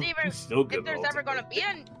If still there's good. if there's though. ever gonna be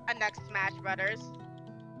a next Smash Brothers,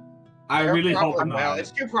 I really hope Well, not.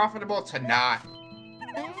 it's too profitable to not.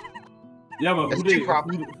 Yeah, but it's too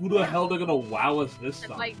profitable. who the hell they're gonna wow us this it's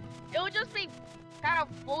time? like it would just be kind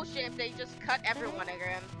of bullshit if they just cut everyone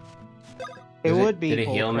again. It would be. Did it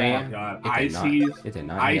heal me? Oh bullcrap. god, It did not. ICs. It did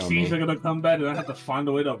not heal me. ICs are gonna come back, and I have to find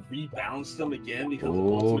a way to rebalance them again because the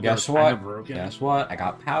Ooh, ultimate guess are kinda what? broken. Guess what? I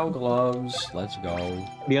got POW gloves. Let's go.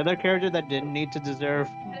 The other character that didn't need to deserve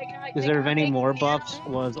any more buffs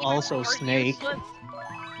was also Snake.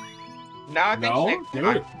 No, I think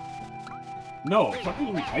No, Snake. no,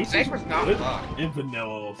 fucking ICs Snake was not good bugged. in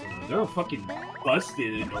vanilla ultimate. They were fucking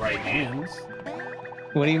busted in the right hands.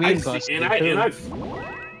 What do you I mean, see- busted?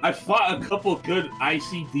 I fought a couple good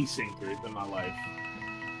IC desinkers in my life.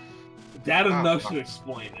 That enough to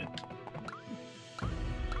explain it.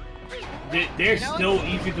 They're still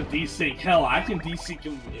easy to desync. Hell, I can desync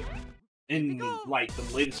them in like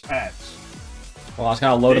the latest patch. Well, I was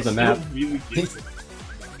gonna load up the They're map. still really good.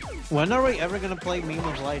 When are we ever gonna play Meme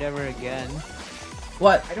of Light ever again?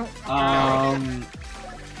 What? I don't.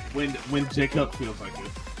 When Jacob feels like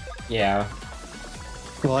it. Yeah.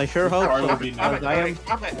 Well, I sure hope so. Probably not.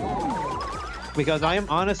 Because I am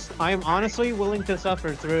honestly willing to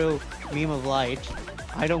suffer through Meme of Light.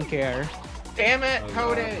 I don't care. Damn it, Oh,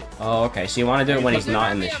 Cody. Oh, okay. So you want to do it when he's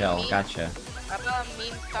not in the shell. Gotcha. About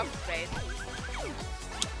meme subspace.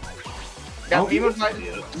 That Oh, Meme of Light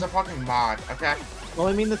yeah. is a fucking mod, okay? Well,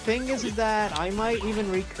 I mean, the thing is that I might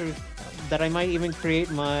even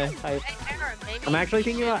create my. Hey, Aaron, maybe I'm actually we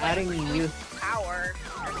thinking should, about like, adding use new. power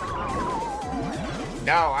or something.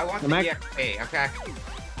 No, I want the I'm EXP, okay?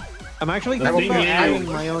 I'm actually The thinking thing about is, adding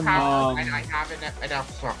my own. And I have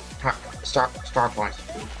enough star points.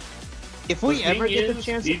 If we The ever thing get the is,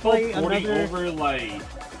 chance to people play porting another. over like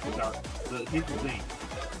here's the thing.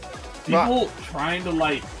 People trying to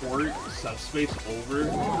like port subspace over to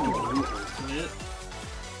Blue Ultimate.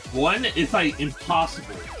 One, it's like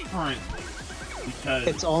impossible currently because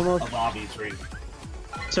It's almost. of obvious reasons.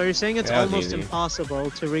 So you're saying it's Yeah, it's almost easy.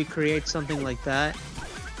 impossible to recreate something like that?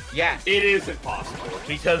 Yes. It is impossible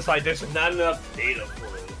because like there's not enough data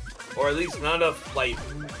for it, or at least not enough like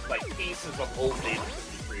pieces of old data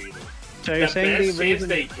to be created. So you're The saying best the chance reason.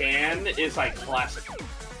 they can is like classic,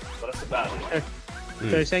 but that's about it. So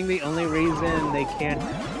you're saying the only reason they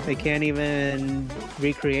can't even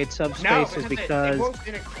recreate No, subspace is because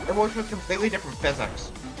it works with completely different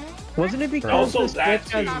physics. wasn't it because Also the Switch that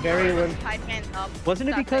has too. very Type in up wasn't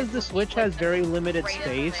it because the subspace Switch was has the very limited greatest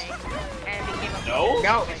space? thing, and it became a No,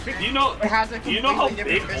 No, it's because you know, it has a do you know how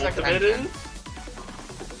completely big different physics Ultimate engine. is?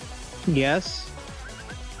 Yes.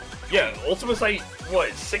 Yeah, Ultimate's like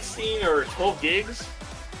what 16 or 12 gigs.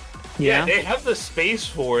 Yeah. They have the space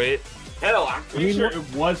for it. Hell, I'm pretty mean, sure what-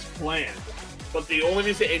 it was planned. But the only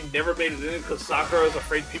reason it never made it in is because Sakura was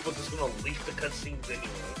afraid people just gonna leak the cutscenes anyway.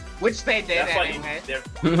 Which they did That's why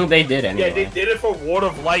anyway. They did anyway. Yeah, they did it for World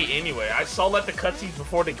of Light anyway. I saw that the cutscenes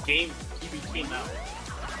before the game even came out.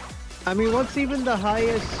 I mean, what's even the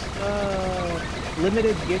highest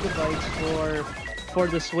limited gigabytes for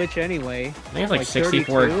the Switch anyway? I think it's like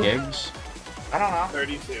 64 32? gigs. I don't know.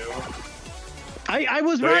 32. I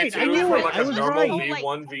was right. I 32 knew for it. like I a was normal right.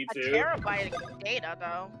 V1, A V2. terabyte of data,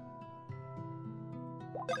 though.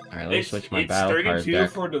 Alright, let me switch my It's battle card 32 deck.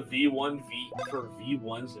 for the V1, for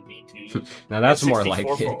V1s and V2s. Now that's and more like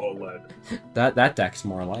 64 it. for OLED. That deck's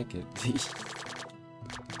more like it.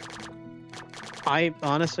 I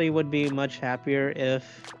honestly would be much happier if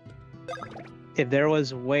there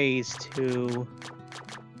was ways to.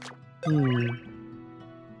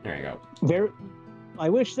 There you go. I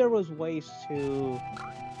wish there was ways to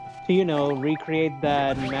you know, recreate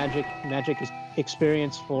that magic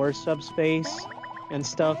experience for Subspace and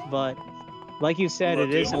stuff, but like you said, Look,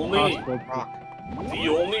 it is the only- impossible. The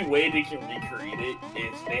only way they can recreate it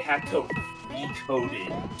is they have to recode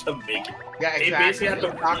it to make it. Yeah, They exactly. basically have to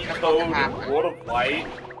It's not gonna fucking happen. recode World of Light.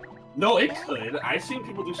 No, it could. I've seen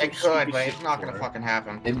people do some It could, stupid but shit it's not gonna before. fucking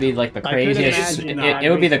happen. It'd be like the I could craziest. imagine It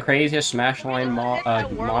would be the craziest Smash Line mod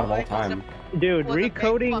of all time. Dude, Was a big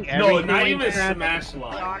recoding fuck- No, everything. not even crap- Smash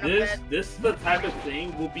Line. This is the type of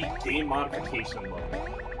thing will be game modification mode.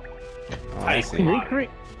 Oh, I see. Recre-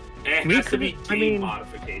 It has to be I game mean-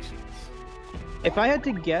 modifications. If I had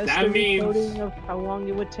to guess That the means- recoding of how long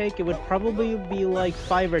it would take, it would probably be like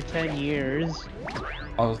 5 or 10 years.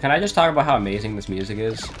 Oh, can I just talk about how amazing this music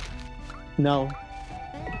is? No.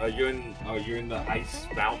 You're in the ice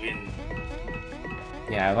mountain.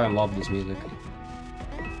 Yeah, I love this music.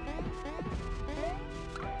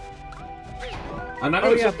 I'm not Oh,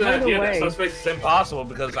 gonna yeah, accept the by the idea that way- Subspace is impossible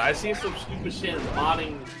because I seen some stupid shit in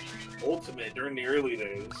modding Ultimate during the early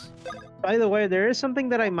days. By the way, there is something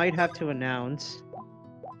that I might have to announce.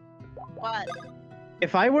 What?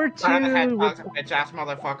 If I were Bitch ass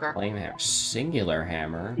motherfucker. Flame hammer, singular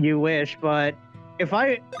hammer. You wish, but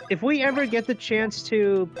if we ever get the chance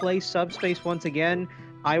to play Subspace once again,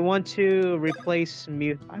 I want to replace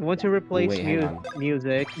Wait, hang on.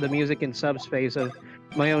 the music in Subspace of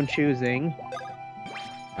my own choosing.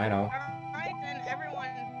 I know. Alright, then everyone,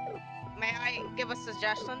 may I give a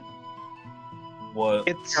suggestion? What?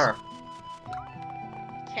 It's Sure.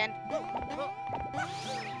 Can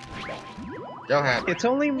Go ahead. it's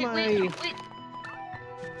only we- my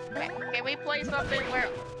can we play something where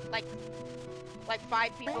like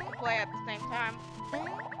 5 people can play at the same time?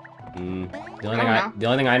 The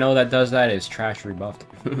only thing I know that does that is Trash Rebuffed.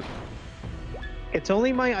 it's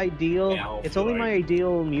only my ideal Yeah, I'll it's feel only like- my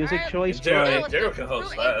ideal music Alright, choice, Jero- but Jero can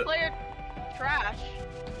host Who that. player trash?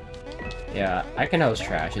 Yeah, I can host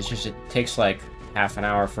Trash. It's just it takes like half an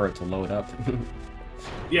hour for it to load up.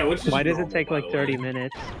 Yeah, which is why does it normal, take by like the 30 way.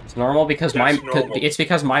 minutes? It's normal because my That's normal. it's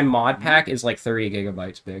because my mod pack is like 30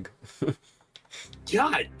 gigabytes big.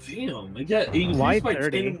 God damn! I got increased Why by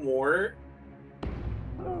 30? 10 more.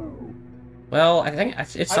 Well, I think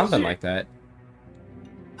it's How'd something you- like that.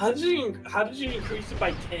 How did you increase it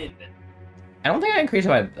by 10? I don't think I increased it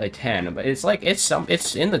by like 10, but it's like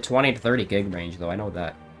it's in the 20 to 30 gig range though. I know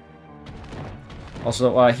that.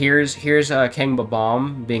 Also, here's King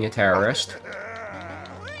Babam being a terrorist.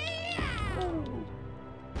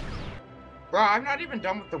 Bro, I'm not even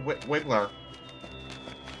done with the Wiggler.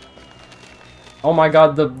 Oh my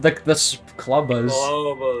God, the clubbas.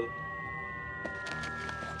 Oh,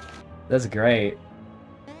 That's great.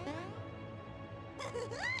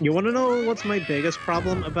 You want to know what's my biggest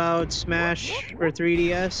problem about Smash for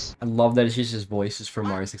 3DS? I love that it's just his voices from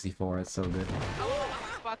Mario 64. It's so good.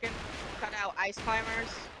 Fucking cut out Ice Climbers,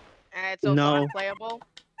 and it's also No. unplayable.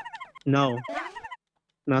 No,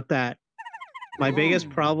 not that. My biggest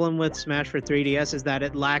problem with Smash for 3DS is that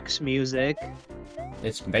it lacks music.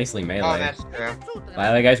 It's basically melee. Oh, that's true. By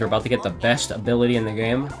the way, guys, we're about to get the best ability in the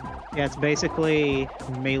game. Yeah, it's basically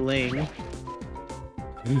meleeing.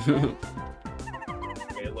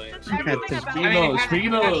 Everything to- about You it know, has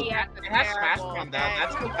speaking to of- be It has Smash Bros. Though.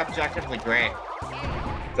 That's objectively great.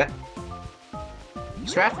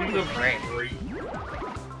 Smash Bros. is great.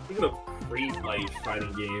 Speaking of great like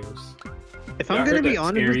fighting games. If Yeah, I I'm gonna heard be that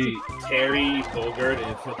honest with you, Terry Bogard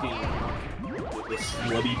and fucking the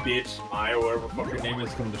slutty bitch Maya, whatever the fuck her name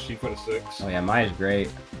is, from the Sheep for the Six. Oh yeah, Maya's great.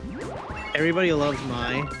 everybody loves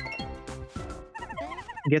Mai.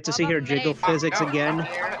 Get to see her jiggle physics again.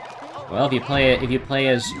 Well, if you play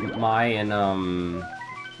as Mai in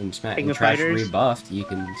King of Trash Fighters? Rebuffed, you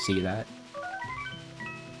can see that.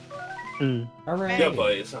 Hmm. Hooray! Yeah,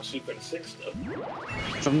 but it's not Sheep for the Six though.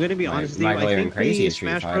 If I'm gonna be honest with you, Might go I even think crazy the in Street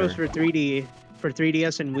Smash Bros Fighter. for 3D, for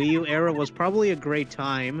 3DS and Wii U era was probably a great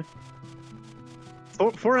time.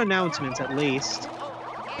 For announcements, at least.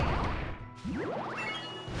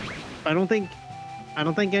 I don't think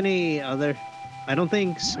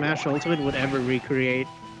Smash Ultimate would ever recreate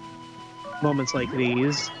moments like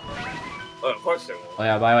these. Oh, of course they will. Oh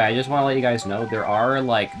yeah, by the way, I just want to let you guys know there are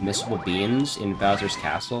like missable beans in Bowser's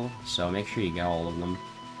Castle, so make sure you get all of them.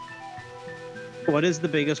 What is the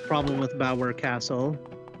biggest problem with Bowser Castle?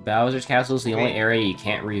 Bowser's Castle is the only area you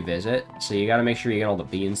can't revisit, so you gotta make sure you get all the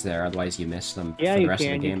beans there, otherwise you miss them for the rest of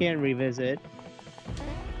the game. You can revisit.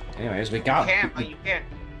 Anyways, we got... You can't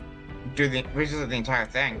revisit the entire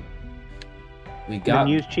thing. We got...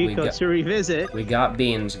 Use cheat codes to revisit. We got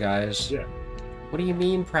beans, guys. Yeah. What do you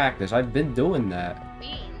mean practice? I've been doing that.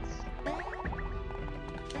 Beans.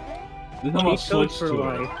 There's no more Cheat codes Switch for to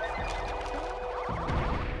life. it.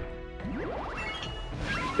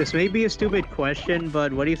 This may be a stupid question,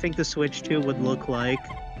 but what do you think the Switch 2 would look like?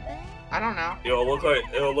 I don't know. It'll look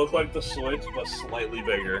like the Switch, but slightly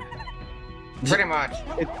bigger. Pretty much.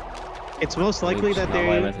 It's most likely that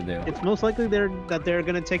they're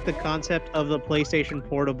gonna take the concept of the PlayStation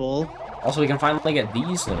Portable. Also, we can finally get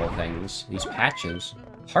these little things, these patches.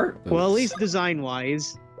 Heart boots. Well, at least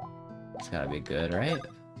design-wise. It's gotta be good, right?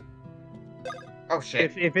 Oh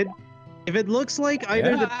shit. If it looks like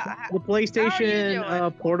either the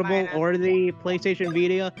PlayStation Portable or the PlayStation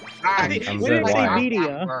Vita, I'm what did I say good.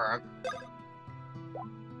 Vita?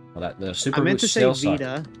 Well, the Super I meant to Boost say still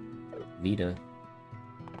Vita. sucked. Vita.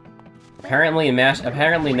 Apparently,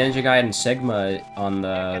 Ninja Gaiden Sigma on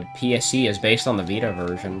the PSC is based on the Vita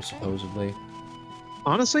version, supposedly.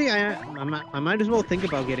 Honestly, I might as well think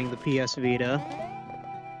about getting the PS Vita.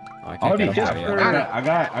 I can't get just it for- yet. I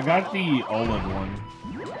got the OLED one.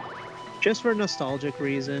 Just for nostalgic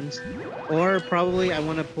reasons. Or probably I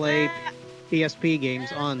want to play PSP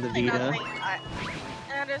games on the Vita.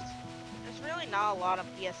 There's really not a lot of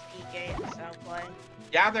PSP games I'll play.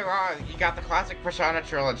 Yeah, there are. You got the classic Persona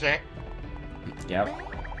trilogy. Yep.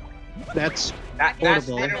 That's That's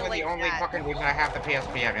portable. literally the only fucking reason I have the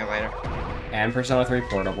PSP emulator. And Persona 3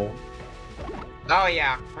 Portable. Oh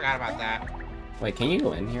yeah, forgot about that. Wait, can you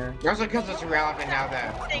go in here? Mostly because it's relevant now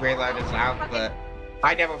that Reload is out, but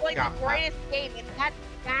I never Like forgot the that. greatest game, and that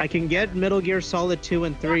I can get Metal Gear Solid 2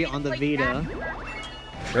 and 3 on the Vita.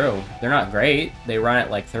 True. They're not great. They run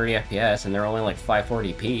at like 30 FPS and they're only like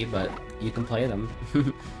 540p, but you can play them.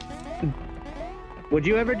 Would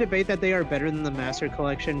you ever debate that they are better than the Master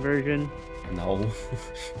Collection version? No.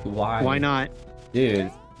 Why? Why not? Dude,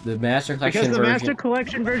 the Master Collection Because the version... Master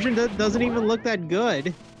Collection version doesn't even look that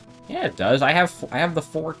good. Yeah, it does. I have the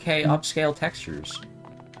 4K upscale textures.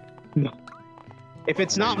 If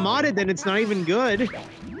it's not modded, then it's not even good.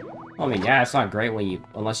 I mean, yeah, it's not great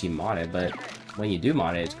unless you mod it, but when you do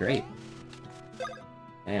mod it, it's great.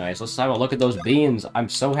 Anyways, let's have a look at those beans. I'm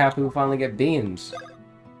so happy we finally get beans.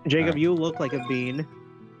 Jacob, you look like a bean.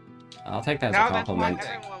 I'll take that as a compliment.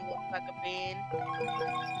 everyone looks like a bean.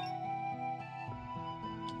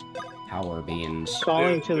 Power beans.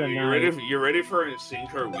 Calling to the you night. ready for Insane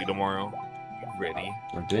Car Wii tomorrow? You ready?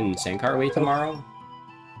 We're doing Insane Car Wii tomorrow?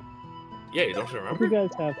 Yeah, you don't I hope remember? you guys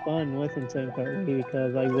have fun with Insane Cart Wii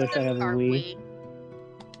because I wish I have a Wii.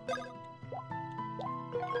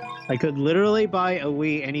 I could literally buy a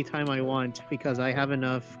Wii anytime I want because I have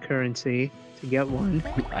enough currency to get one.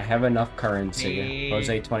 I have enough currency.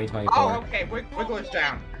 Jose 2024. Oh, okay, wiggle us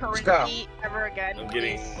down. Let's go. Currency ever again. I'm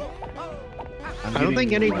getting. I don't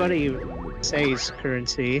think anybody says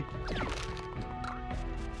currency.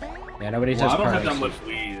 Yeah, nobody Well, says I don't currency. have that much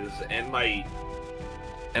Wii's,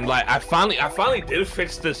 and like I finally did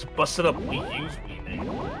fix this busted up Wii U's Wii thing.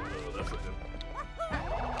 So that's a good.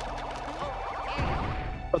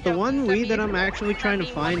 But the one Wii that I'm actually trying to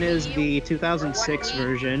find is the 2006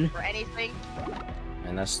 version. For anything.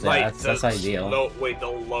 And that's The ideal. the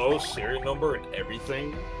low serial number and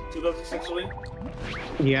everything. 2006 Wii.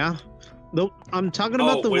 Yeah. I'm talking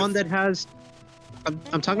about the with- one that has.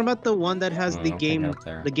 I'm talking about the one that has Oh, the okay, out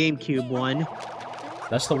there. GameCube one.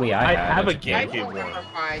 That's the Wii I have a It's I GameCube don't one. remember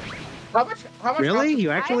how much Really?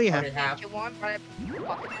 You I actually have have? a one, but it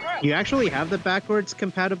fucking broke. You actually have the backwards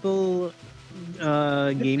compatible think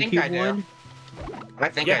I GameCube do. one? I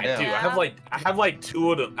think Yeah, I do. dude, I have like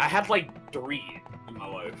two of them. I have like 3 in my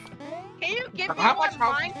life. Can you give me How one much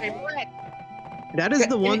house mine paper? quick? That is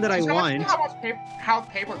the one that I Can you tell us want. How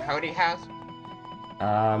paper Cody has?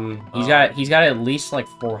 he's got at least like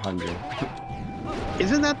 400.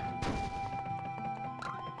 Isn't that?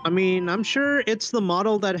 I mean, I'm sure it's the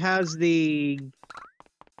model that has the.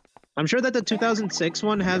 I'm sure that the 2006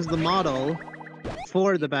 one has the model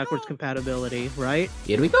for the backwards compatibility, right?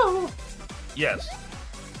 Here we go. Yes.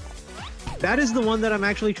 That is the one that I'm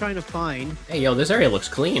actually trying to find. Hey, yo, this area looks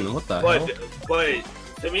clean. What the hell? But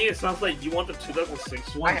to me, it sounds like you want the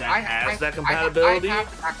 2006 one that has that I compatibility. have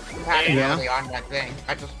compatibility on that thing.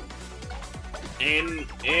 I just. And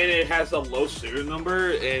it has a low serial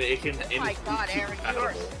number, and it can. Oh my god, Aaron, you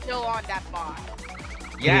are still on that bot.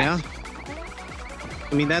 Yes. Yeah.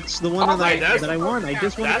 I mean, that's the one that I want. I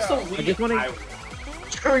just want.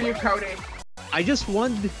 Screw you, Cody. I just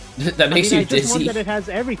want. That makes you I just dizzy. want that it has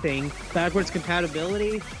everything: backwards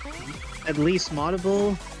compatibility, at least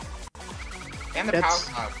moddable. And the power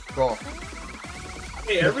glove. Cool.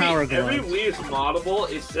 Hey, every Wii is moddable.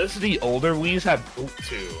 It's just the older Wii's have boot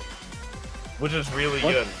too, which is really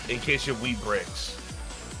good in case your Wii breaks.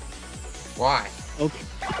 Why? Okay.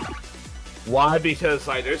 Why? Because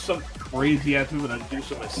like there's some crazy ass people that do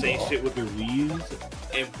some insane shit with their Wii's,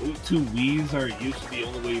 and boot 2 Wii's are usually the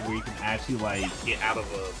only way where you can actually like get out of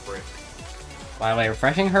a brick. By the way,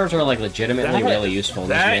 refreshing herbs are like legitimately really useful in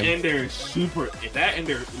this game. That and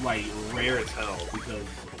they're like rare as hell because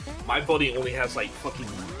my buddy only has like fucking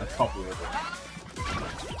a couple of them.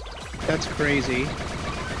 That's crazy.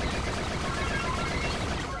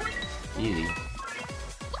 Easy.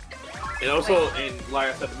 And also, and like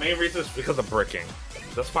I said, the main reason is because of bricking.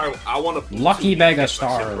 That's why I want to. Lucky Mega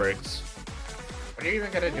Star. Bricks. What are you even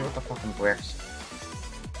gonna do with the fucking bricks?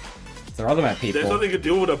 Throw them at people. There's nothing to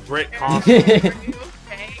do with a brick cost.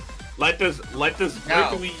 Like this brick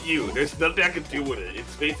Wii U. There's nothing I can do with it.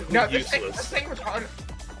 It's basically useless. This thing was hard.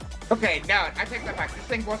 Okay, no, I take that back. This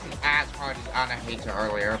thing wasn't as hard as Anna hated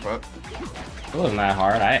earlier, but It wasn't that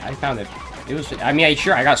hard. I found it. It was. I mean,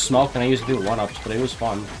 sure, I got smoked and I used to do 1-ups, but it was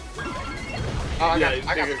fun. Oh, I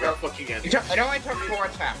got fucking it only took 4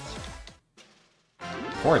 attempts.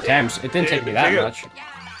 4 attempts? It didn't take me that much.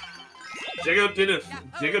 Jacob did it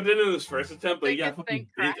in his first attempt, but he got fucking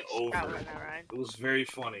bent over. It was very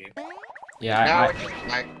funny. Yeah,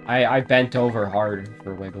 I bent over hard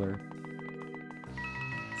for Wiggler.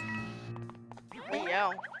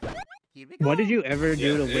 Yo. What did you ever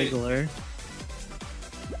do to Wiggler?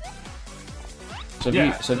 So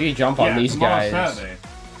if you jump on these guys... Saturday.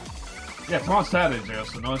 Yeah, tomorrow's Saturday, Joe,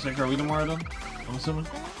 so no one's saying, are we tomorrow then? I'm assuming?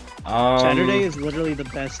 Saturday is literally the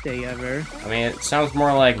best day ever. I mean, it sounds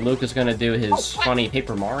more like Luke is gonna do his funny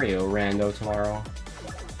Paper Mario rando tomorrow.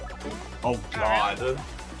 Oh god.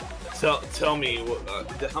 Tell me,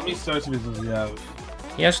 how many stars does he have?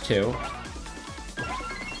 He has 2.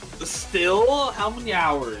 Still? How many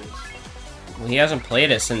hours? Well, he hasn't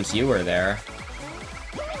played it since you were there.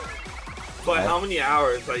 But how many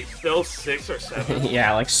hours? Like, still 6 or 7?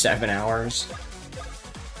 Yeah, like 7 hours.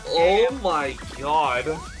 Oh my god.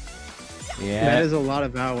 Yeah. That is a lot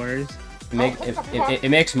of hours. It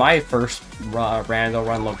makes my first rando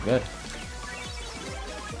run look good.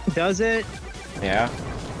 Does it? Yeah.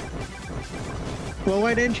 Well,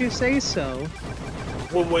 why didn't you say so?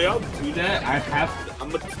 Well, when y'all do that, I'm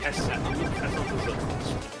gonna test that. I'm gonna test out this.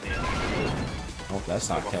 Hope that's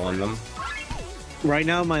not killing them. Right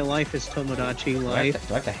now, my life is Tomodachi life.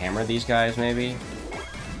 Do I have to hammer these guys, maybe?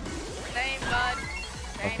 Same, bud.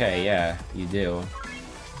 Same, Okay, yeah, you do.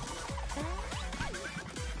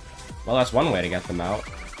 Well, that's one way to get them out.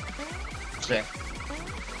 Sick.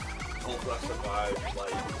 Hopefully I survive,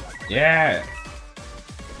 like... Yeah!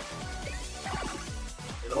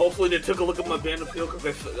 And hopefully they took a look at my band appeal,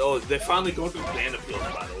 because they're finally going through band appeals,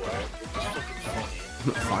 by the way. Which is fucking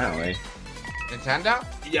funny. Finally. Nintendo?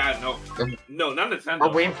 Yeah, no, not Nintendo. Oh,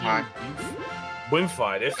 WinFi.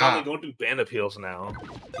 WinFi. They're finally going through band appeals now.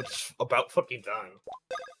 It's about fucking time.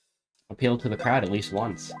 Appeal to the crowd at least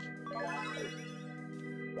once.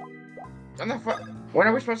 When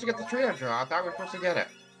are we supposed to get the trio draw? I thought we were supposed to get it.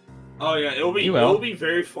 Oh yeah, it'll be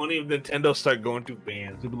very funny if Nintendo start going through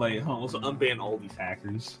bans. They'll be like, let's unban all these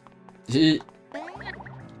hackers. No,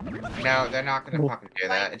 they're not gonna fucking do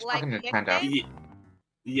that. It's fucking Nintendo.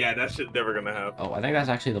 Yeah, that shit never gonna happen. Oh, I think that's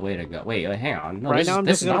actually the way to go. Wait, hang on. No, right now I'm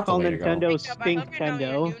just gonna call Nintendo Your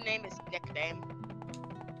Stinkendo. new name is nickname.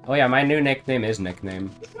 Oh yeah, my new nickname is Nickname.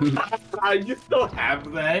 You still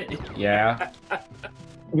have that? Yeah.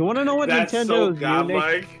 You want to know what Nintendo's new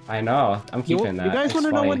nickname? I know. I'm keeping that. You guys want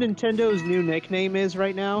to know funny. what Nintendo's new nickname is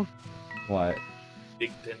right now? What?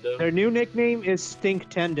 Nintendo. Their new nickname is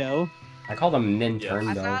Stinktendo. I call them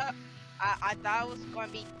Nintendo. I thought it was going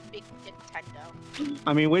to be Big Nintendo.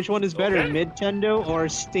 I mean, which one is better, Midtendo or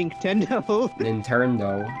Stinktendo?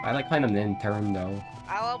 Nintendo. I like playing them Nintendo.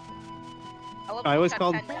 I always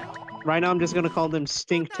called. Nintendo. Right now, I'm just gonna call them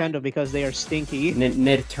Stinktendo because they are stinky.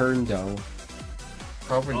 Nintendo.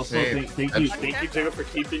 Also, thank you, Jacob, for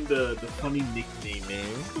keeping the funny nickname, man.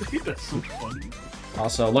 That's so funny.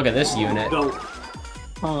 Also, look at this unit.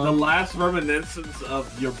 The last reminiscence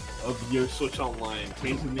of your Switch Online.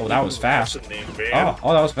 Oh, that was fast. Name,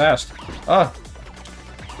 oh, that was fast. Oh.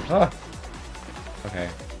 Okay.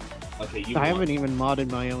 Okay, I haven't even modded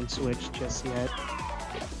my own Switch just yet.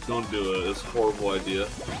 Don't do it. It's a horrible idea.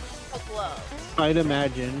 I'd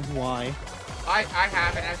imagine why. I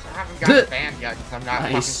haven't gotten banned yet because I'm not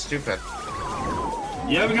fucking stupid.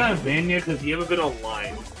 You haven't gotten banned yet because you haven't been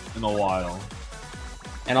online in a while.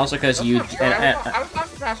 And also because you... I was on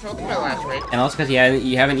Smash Ultimate last week. And also because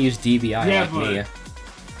you haven't used DBI like me.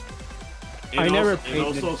 I never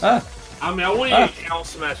played it. I mean, I wouldn't even count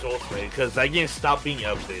Smash Ultimate because that game stopped being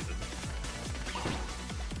updated.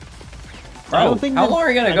 Bro, how long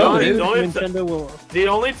are you gonna go, dude? Nintendo will... The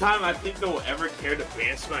only time I think they'll ever care to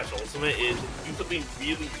ban Smash Ultimate is if you do something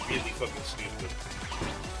really, really fucking stupid.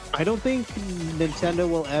 I don't think Nintendo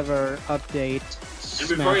will ever update And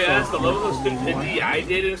before you ask, the level of stupidity I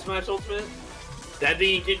did in Smash Ultimate, that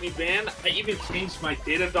didn't get me banned. I even changed my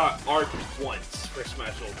data.arc once for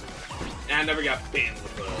Smash Ultimate. And I never got banned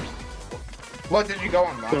with the... What, did you go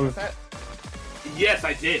online with that? Yes,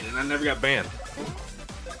 I did, and I never got banned.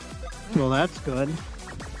 Well, that's good.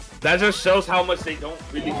 That just shows how much they don't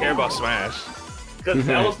really care about Smash. Because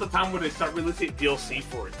that was the time where they start releasing DLC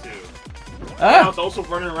for it, too. I was also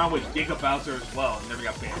running around with Giga Bowser as well, and never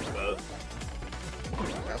got banned for that.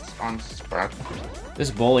 That's unspread. This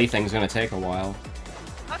bully thing's gonna take a while.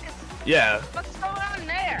 Yeah. What's going on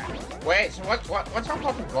there? Wait, so what's our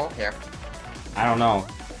fucking goal here? I don't know.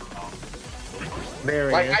 There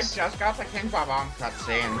it Like, is. I just got the King Bob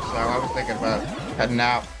cutscene, so I was thinking about heading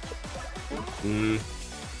out.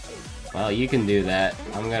 Well, you can do that.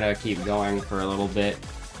 I'm gonna keep going for a little bit.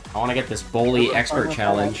 I want to get this bully expert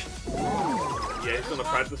challenge. Yeah, he's gonna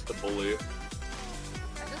practice the bully.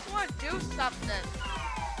 I just want to do something.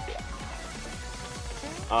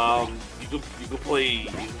 You can play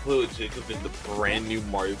with Jacob in the brand new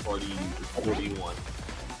Mario Party 41.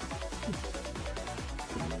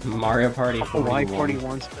 Mario Party 41. Why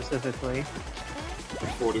 41 specifically?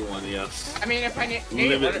 41, yes. I mean, if I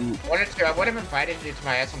wanted to, I would have invited you to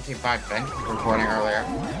my SMT5 bench recording earlier.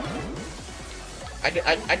 I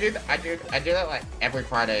do that like every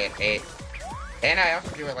Friday at 8, and I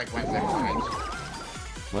also do it like Wednesday mornings.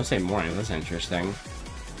 Wednesday morning. That's interesting.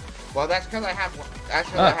 Well, that's because I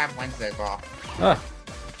have Wednesdays off.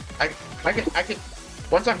 I could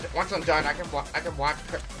once I'm done, I can watch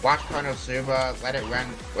Konosuba, let it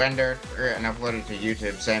render, and upload it to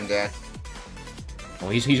YouTube same day.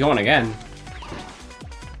 Well, he's going again.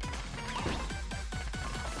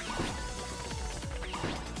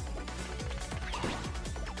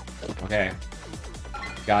 Okay.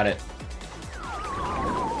 Got it.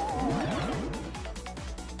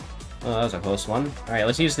 Oh, that was a close one. Alright,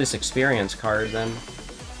 let's use this experience card then.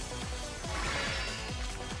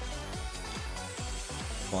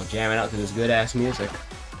 While jamming out to this good-ass music.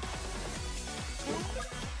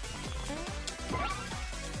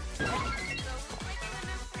 The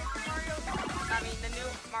new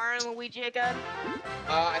Mario and Luigi again?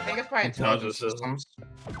 I think it's by Intelligent Systems.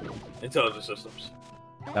 Intelligent Systems.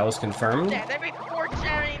 That was confirmed? Yeah, they've been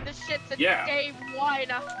sharing the shit since day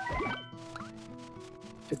one.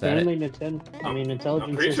 It's only Nintendo. I mean,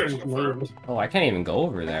 Intelligent Systems made. Oh, I can't even go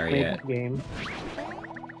over there yet. Game.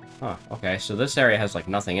 Huh, okay, so this area has, like,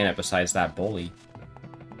 nothing in it besides that bully.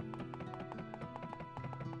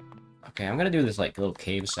 Okay, I'm gonna do this, like, little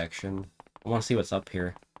cave section. I wanna see what's up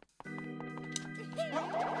here.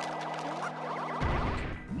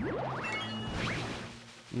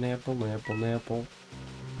 Nipple, nipple, nipple.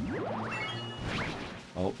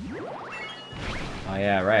 Oh. Oh,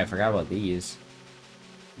 yeah, right, I forgot about these.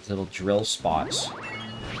 These little drill spots.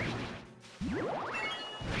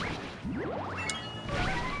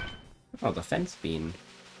 Oh, the fence bean.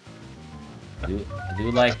 I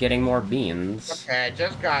do like getting more beans. Okay, I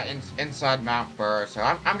just got inside Mount Burr, so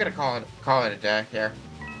I'm gonna call it a day here.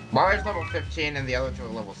 Mario's level 15 and the other two are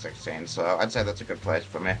level 16, so I'd say that's a good place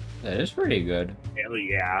for me. That is pretty good. Hell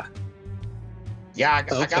yeah. Yeah,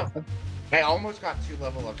 I almost got 2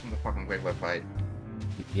 level ups from the fucking Wiggler fight.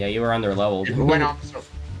 Yeah, you were under leveled. It went off so...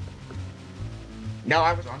 No,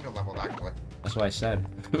 I was under leveled actually. That's what I said.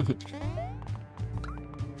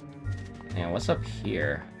 And what's up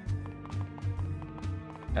here?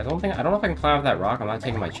 I don't know if I can climb up that rock. I'm not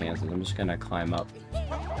taking my chances. I'm just gonna climb up.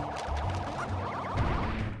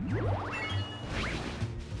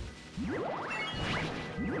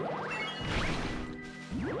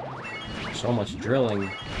 So much drilling.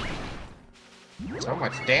 So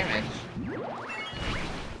much damage.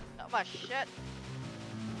 So much shit.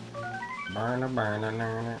 Burner, burner,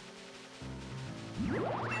 burner.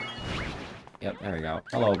 Yep, there we go.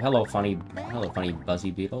 Hello, funny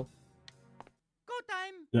Buzzy Beetle.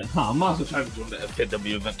 Yeah, I'm also trying to join the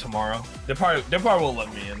FKW event tomorrow. They probably will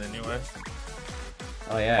let me in anyway.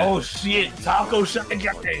 Oh yeah. Oh shit, Taco Shy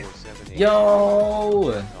Guy.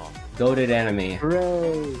 Yo! Goated enemy.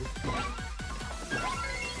 Hooray!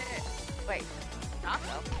 Wait,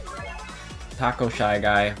 Taco? Taco Shy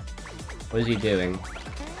Guy. What is he doing?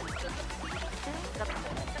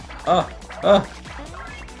 Oh!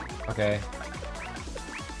 Okay.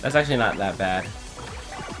 That's actually not that bad.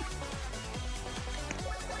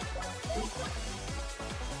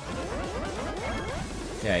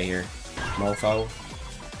 Yeah, here. Mofo.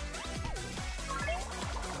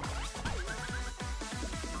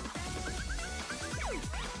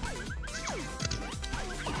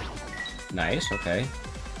 Nice, okay.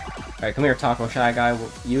 Alright, come here, Taco Shy Guy.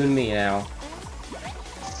 You and me now.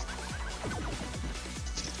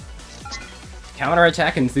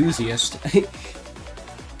 Counterattack enthusiast.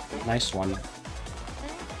 Nice one.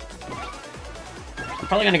 I'm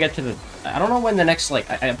probably gonna get to the... I don't know when the next, like...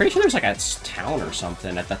 I'm pretty sure there's, like, a town or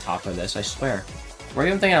something at the top of this, I swear. Or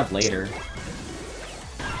even thinking of later.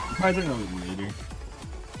 Probably thinking of later.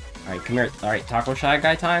 Alright, come here. Alright, Taco Shy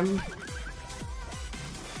Guy time.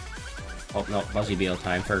 Oh, no, Buzzy Beetle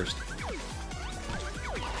time first.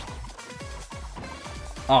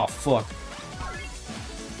 Oh, fuck.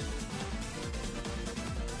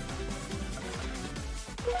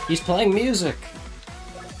 He's playing music!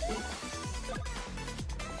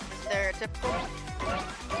 Stereotypical.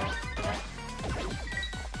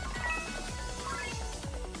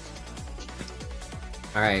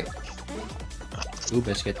 Alright. Boo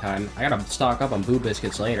Biscuit time. I gotta stock up on Boo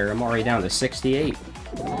Biscuits later. I'm already down to 68.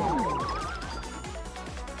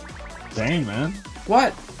 Dang, man.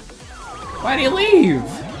 What? Why'd he leave?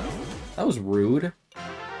 That was rude.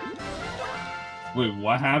 Wait,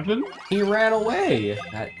 what happened? He ran away.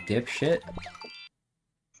 That dipshit.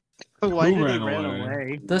 Why Who did he ran run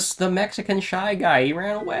away? away? The Mexican shy guy, he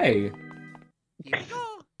ran away.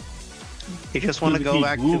 You just want to go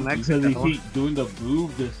back to Because Mexico. he keep doing the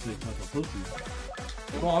boob district like a pussy.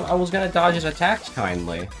 Well, I was gonna dodge his attacks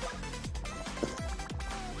kindly.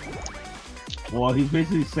 Well, he's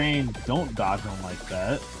basically saying, don't dodge him like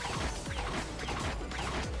that.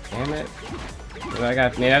 Damn it. Maybe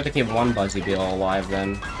I have to keep one Buzzy Beetle alive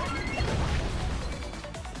then.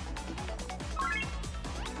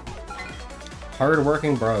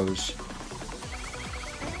 Hard-working bros.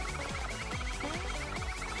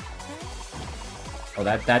 Oh,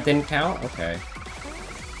 that didn't count? Okay.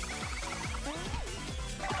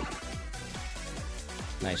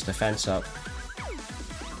 Nice defense up.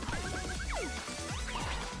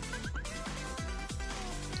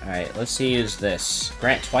 Alright, let's see use this.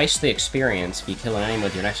 Grant twice the experience if you kill an enemy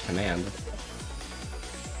with your next command.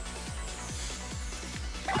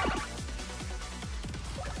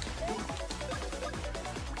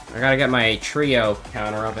 I gotta get my trio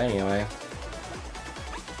counter up anyway.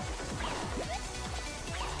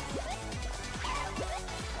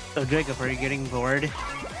 So Jacob, are you getting bored?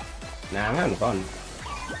 Nah, I'm having fun.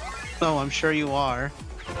 Oh, I'm sure you are.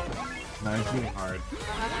 No, it's getting hard.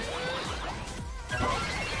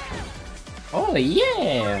 Oh,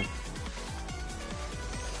 yeah!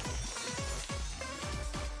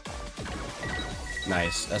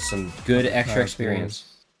 Nice. That's some good extra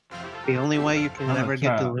experience. The only way you can ever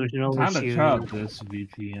get delusional Time is to you... try out this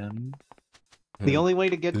VPN. The only way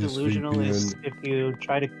to get This delusional is VPN. if you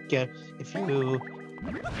try to get... If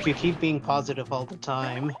you keep being positive all the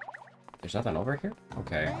time. There's nothing over here?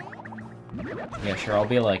 Okay. Yeah, sure, I'll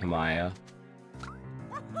be like Maya.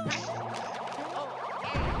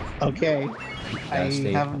 Okay. I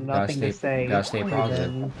have nothing to say Gotta stay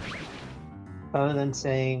positive. other than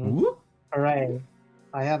saying, Whoop. hooray,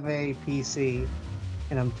 I have a PC,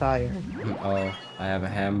 and I'm tired. Oh, I have a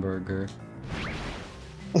hamburger.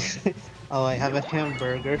 Oh, I have a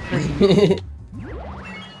hamburger.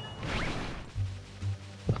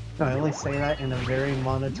 I only say that in a very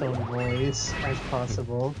monotone voice as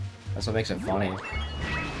possible. That's what makes it funny.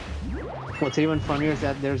 What's even funnier is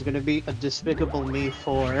that there's gonna be a Despicable Me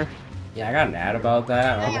 4. Yeah, I got an ad about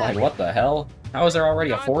that, and I'm like, what the hell? How is there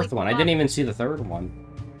already a fourth one? I didn't even see the third one.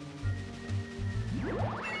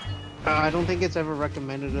 I don't think it's ever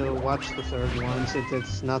recommended to watch the third one since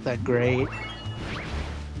it's not that great.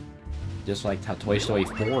 Just like how Toy Story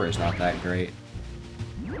 4 is not that great.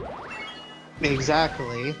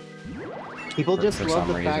 Exactly. People just for love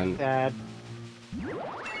some the fact reason. that...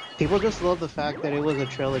 People just love the fact that it was a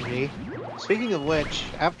trilogy. Speaking of which,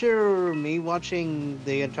 after me watching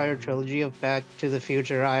the entire trilogy of Back to the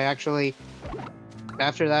Future, I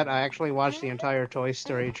After that, I actually watched the entire Toy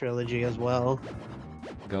Story trilogy as well.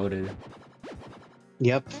 Goated.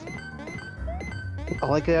 Yep.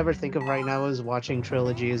 All I could ever think of right now is watching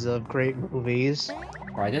trilogies of great movies.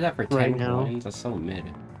 Bro, I did that for 10 Right now. coins. That's so mid.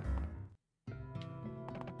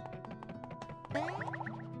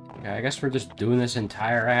 Yeah, I guess we're just doing this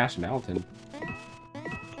entire ass mountain.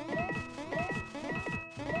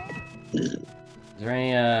 Is there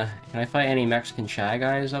any, can I fight any Mexican Shy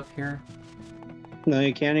Guys up here? No,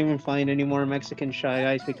 you can't even find any more Mexican Shy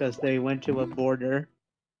Guys because they went to a border.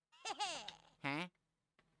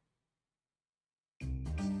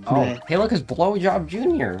 Oh, Meh. hey, look, it's Blowjob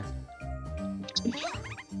Jr.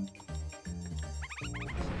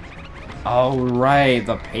 Oh, right,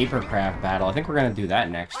 the papercraft battle. I think we're gonna do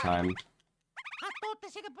that next time.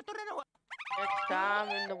 Next time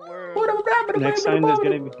in the world. Next time there's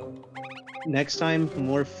gonna be... Next time,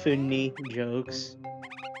 more funny jokes.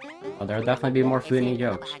 Oh, there'll definitely be more funny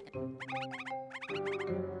jokes.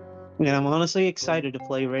 And I'm honestly excited to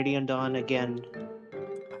play Radiant Dawn again.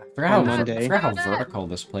 I Monday. forgot how vertical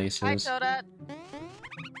this place Hi, is. Toadette.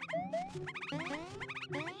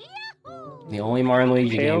 The only Mario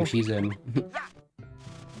Luigi Hail. game she's in.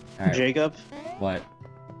 Alright, Jacob, what?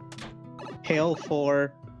 hail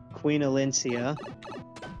for Queen Alencia,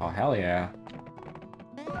 Oh, hell yeah.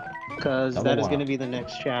 because Double that is one going to up. be the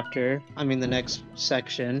next chapter. I mean, the next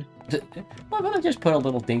section. Why don't I just put a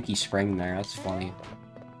little dinky spring there? That's funny.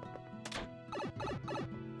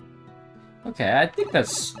 Okay, I think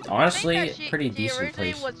that's honestly I think that pretty she decent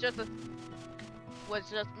originally place. was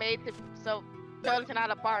just made to so Toad can have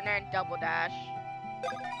a partner in Double Dash.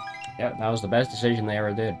 Yep, that was the best decision they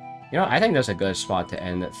ever did. You know, I think that's a good spot to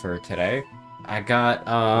end it for today. I got,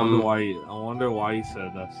 I wonder why you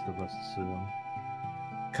said that's the best decision.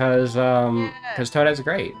 cause Yeah. Toadette's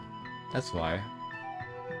great. That's why.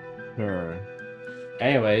 Sure.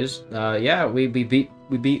 Anyways, yeah, we beat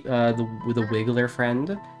the Wiggler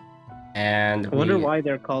friend, and I wonder we- why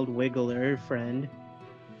they're called Wiggler, friend.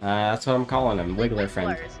 that's what I'm calling him, Wiggler friend.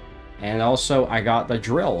 Wigglers. And also, I got the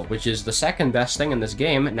drill, which is the second best thing in this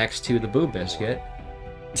game, next to the Boo Biscuit.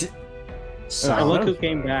 So, And look who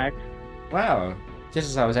came back. wow, just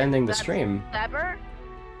as I was ending the That's- stream. Sever?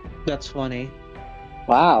 That's funny.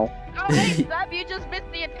 Wow. Oh wait, Seb, you just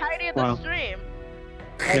missed the entirety of the Wow. stream.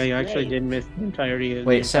 Yeah, you actually great. did miss the entirety of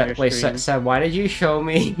Wait, the entire stream. Seb, why did you show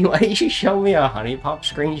me? Why did you show me a Honey Pop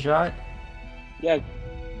screenshot? Yeah,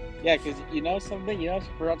 because you know something? You know I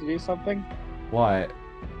forgot to do something? What?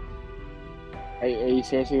 Are you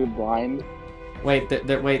seriously blind? Wait,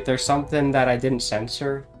 wait, there's something that I didn't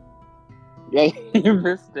censor? Yeah, you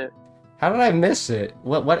missed it. How did I miss it?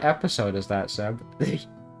 What episode is that, Seb?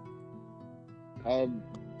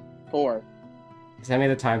 4. Send me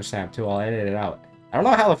the timestamp too. I'll edit it out. I don't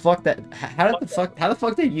know how the fuck that. How the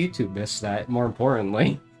fuck did YouTube miss that? More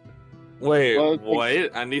importantly, Wait, Well,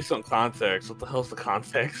 what? I need some context. What the hell's the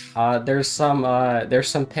context? there's some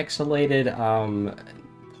pixelated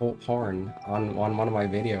porn on one of my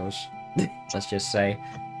videos. Let's just say.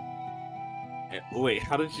 Wait,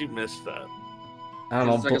 how did you miss that? I don't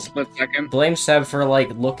know. It's like a split second. Blame Seb for like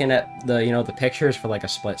looking at the pictures for like a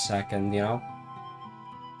split second. You know.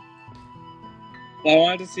 I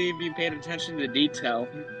wanted to see if you paid attention to detail.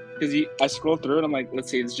 Because I scrolled through it, I'm like,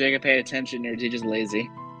 let's see, is Jacob paying attention or is he just lazy?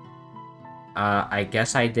 I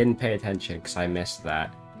guess I didn't pay attention because I missed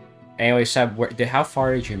that. Anyway, Seb, how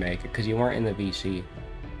far did you make it? Because you weren't in the VC.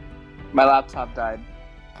 My laptop died.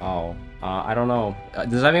 Oh, I don't know.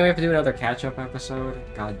 Does that mean we have to do another catch-up episode?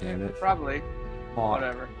 God damn it. Probably. Oh,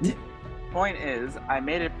 Whatever. Point is, I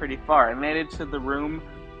made it pretty far. I made it to the room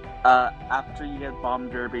after you get Bomb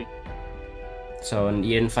Derby. so you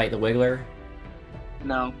didn't fight the Wiggler?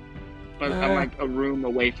 No. But I'm like a room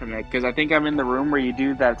away from it. Because I think I'm in the room where you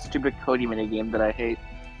do that stupid Cody minigame that I hate.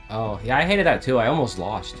 Oh, yeah, I hated that too. I almost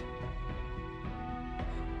lost.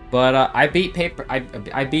 But I beat Paper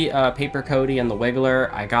Cody and the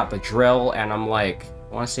Wiggler. I got the drill, and I'm like,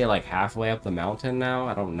 I want to say like halfway up the mountain now.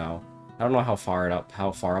 I don't know. I don't know how far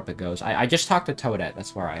up it goes. I just talked to Toadette.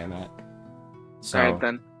 That's where I am at. So Alright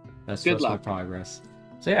then. that's Good my luck. progress.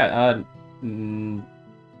 So yeah,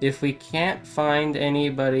 if we can't find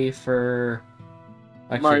anybody for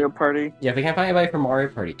Mario Party. yeah, if we can't find anybody for Mario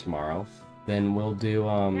Party tomorrow, then we'll do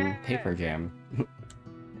Yeah. Paper Jam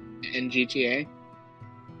In GTA.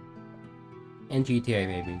 and GTA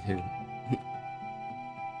maybe too.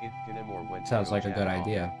 Sounds like a good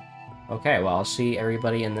idea. Okay, well, I'll see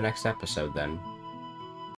everybody in the next episode then.